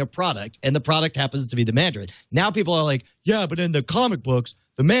selling a product, and the product happens to be the Mandarin. Now people are like, yeah, but in the comic books,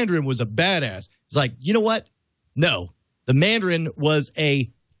 the Mandarin was a badass. It's like, you know what? No, the Mandarin was a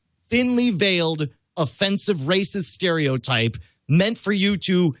thinly veiled, offensive, racist stereotype meant for you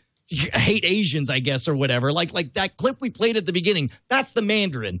to hate Asians, I guess, or whatever. Like that clip we played at the beginning, that's the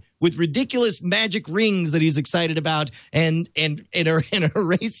Mandarin with ridiculous magic rings that he's excited about and a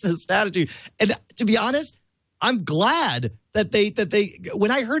racist attitude. And to be honest, I'm glad that they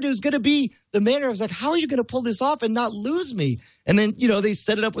when I heard it was going to be the Mandarin, I was like, how are you going to pull this off and not lose me? And then, they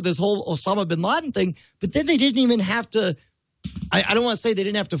set it up with this whole Osama bin Laden thing, but then they didn't even have to, I don't want to say they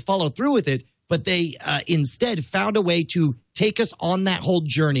didn't have to follow through with it, but they instead found a way to take us on that whole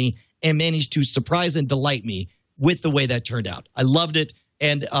journey and managed to surprise and delight me with the way that turned out. I loved it.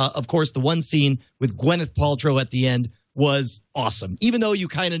 And, of course, the one scene with Gwyneth Paltrow at the end was awesome. Even though you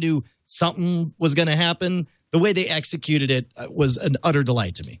kind of knew something was going to happen, the way they executed it was an utter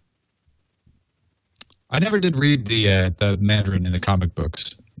delight to me. I never did read the Mandarin in the comic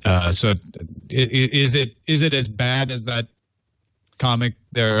books. So is it as bad as that comic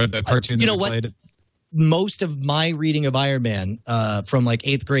there, the cartoon that played? Most of my reading of Iron Man from like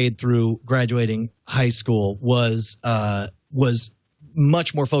 8th grade through graduating high school was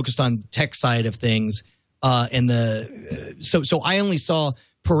much more focused on tech side of things. So I only saw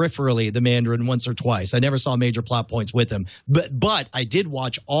peripherally the Mandarin once or twice. I never saw major plot points with him. But I did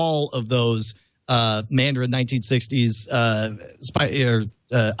watch all of those Mandarin 1960s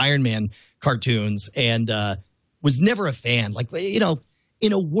Iron Man cartoons and was never a fan. Like,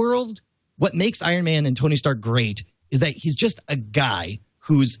 in a world, what makes Iron Man and Tony Stark great is that he's just a guy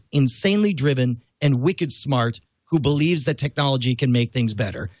who's insanely driven and wicked smart, who believes that technology can make things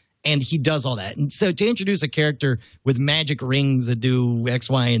better. And he does all that. And so to introduce a character with magic rings that do X,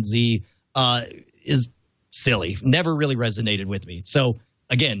 Y, and Z is silly. Never really resonated with me. So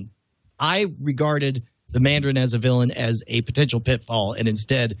again, I regarded the Mandarin as a villain as a potential pitfall, and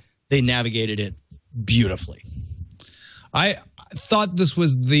instead they navigated it beautifully. I thought this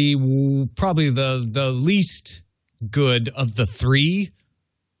was probably the least good of the three,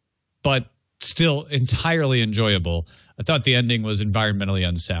 but still entirely enjoyable. I thought the ending was environmentally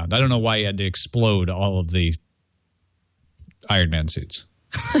unsound. I don't know why he had to explode all of the Iron Man suits.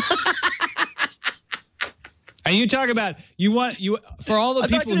 And you talk about for all the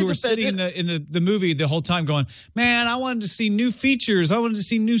people who were sitting in the movie the whole time going, man, I wanted to see new features, I wanted to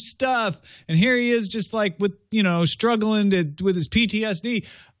see new stuff, and here he is just like with struggling with his PTSD.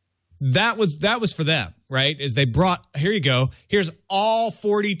 That was for them, right? Is they brought, here you go, here's all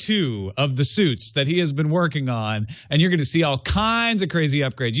 42 of the suits that he has been working on, and you're going to see all kinds of crazy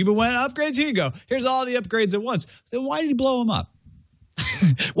upgrades. You've been wanting upgrades? Here you go. Here's all the upgrades at once. Then why did he blow them up?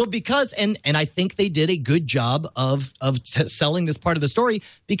 Well, because, and I think they did a good job of selling this part of the story,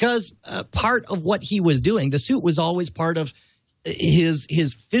 because part of what he was doing, the suit was always part of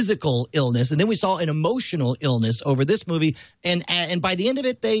his physical illness, and then we saw an emotional illness over this movie, and by the end of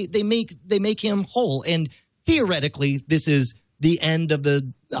it, they make him whole. And theoretically, this is the end of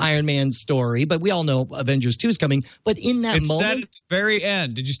the Iron Man story, but we all know Avengers 2 is coming. But in that moment, said at the very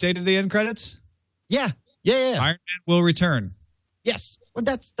end. Did you stay to the end credits? Yeah. Iron Man will return. Yes, well,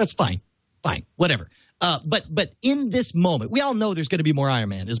 that's fine, whatever. But in this moment, we all know there's going to be more Iron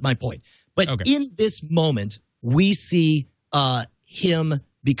Man. Is my point. But in this moment, we see him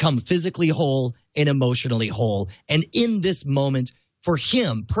become physically whole and emotionally whole. And in this moment, for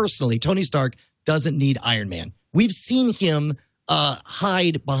him personally, Tony Stark doesn't need Iron Man. We've seen him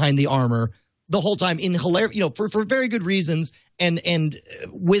hide behind the armor the whole time in hilarious, for very good reasons, and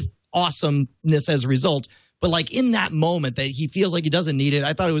with awesomeness as a result. But like in that moment that he feels like he doesn't need it,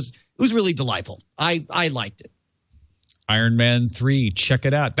 I thought it was really delightful. I liked it. Iron Man 3, check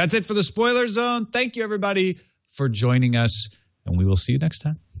it out. That's it for the Spoiler Zone. Thank you, everybody, for joining us, and we will see you next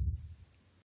time.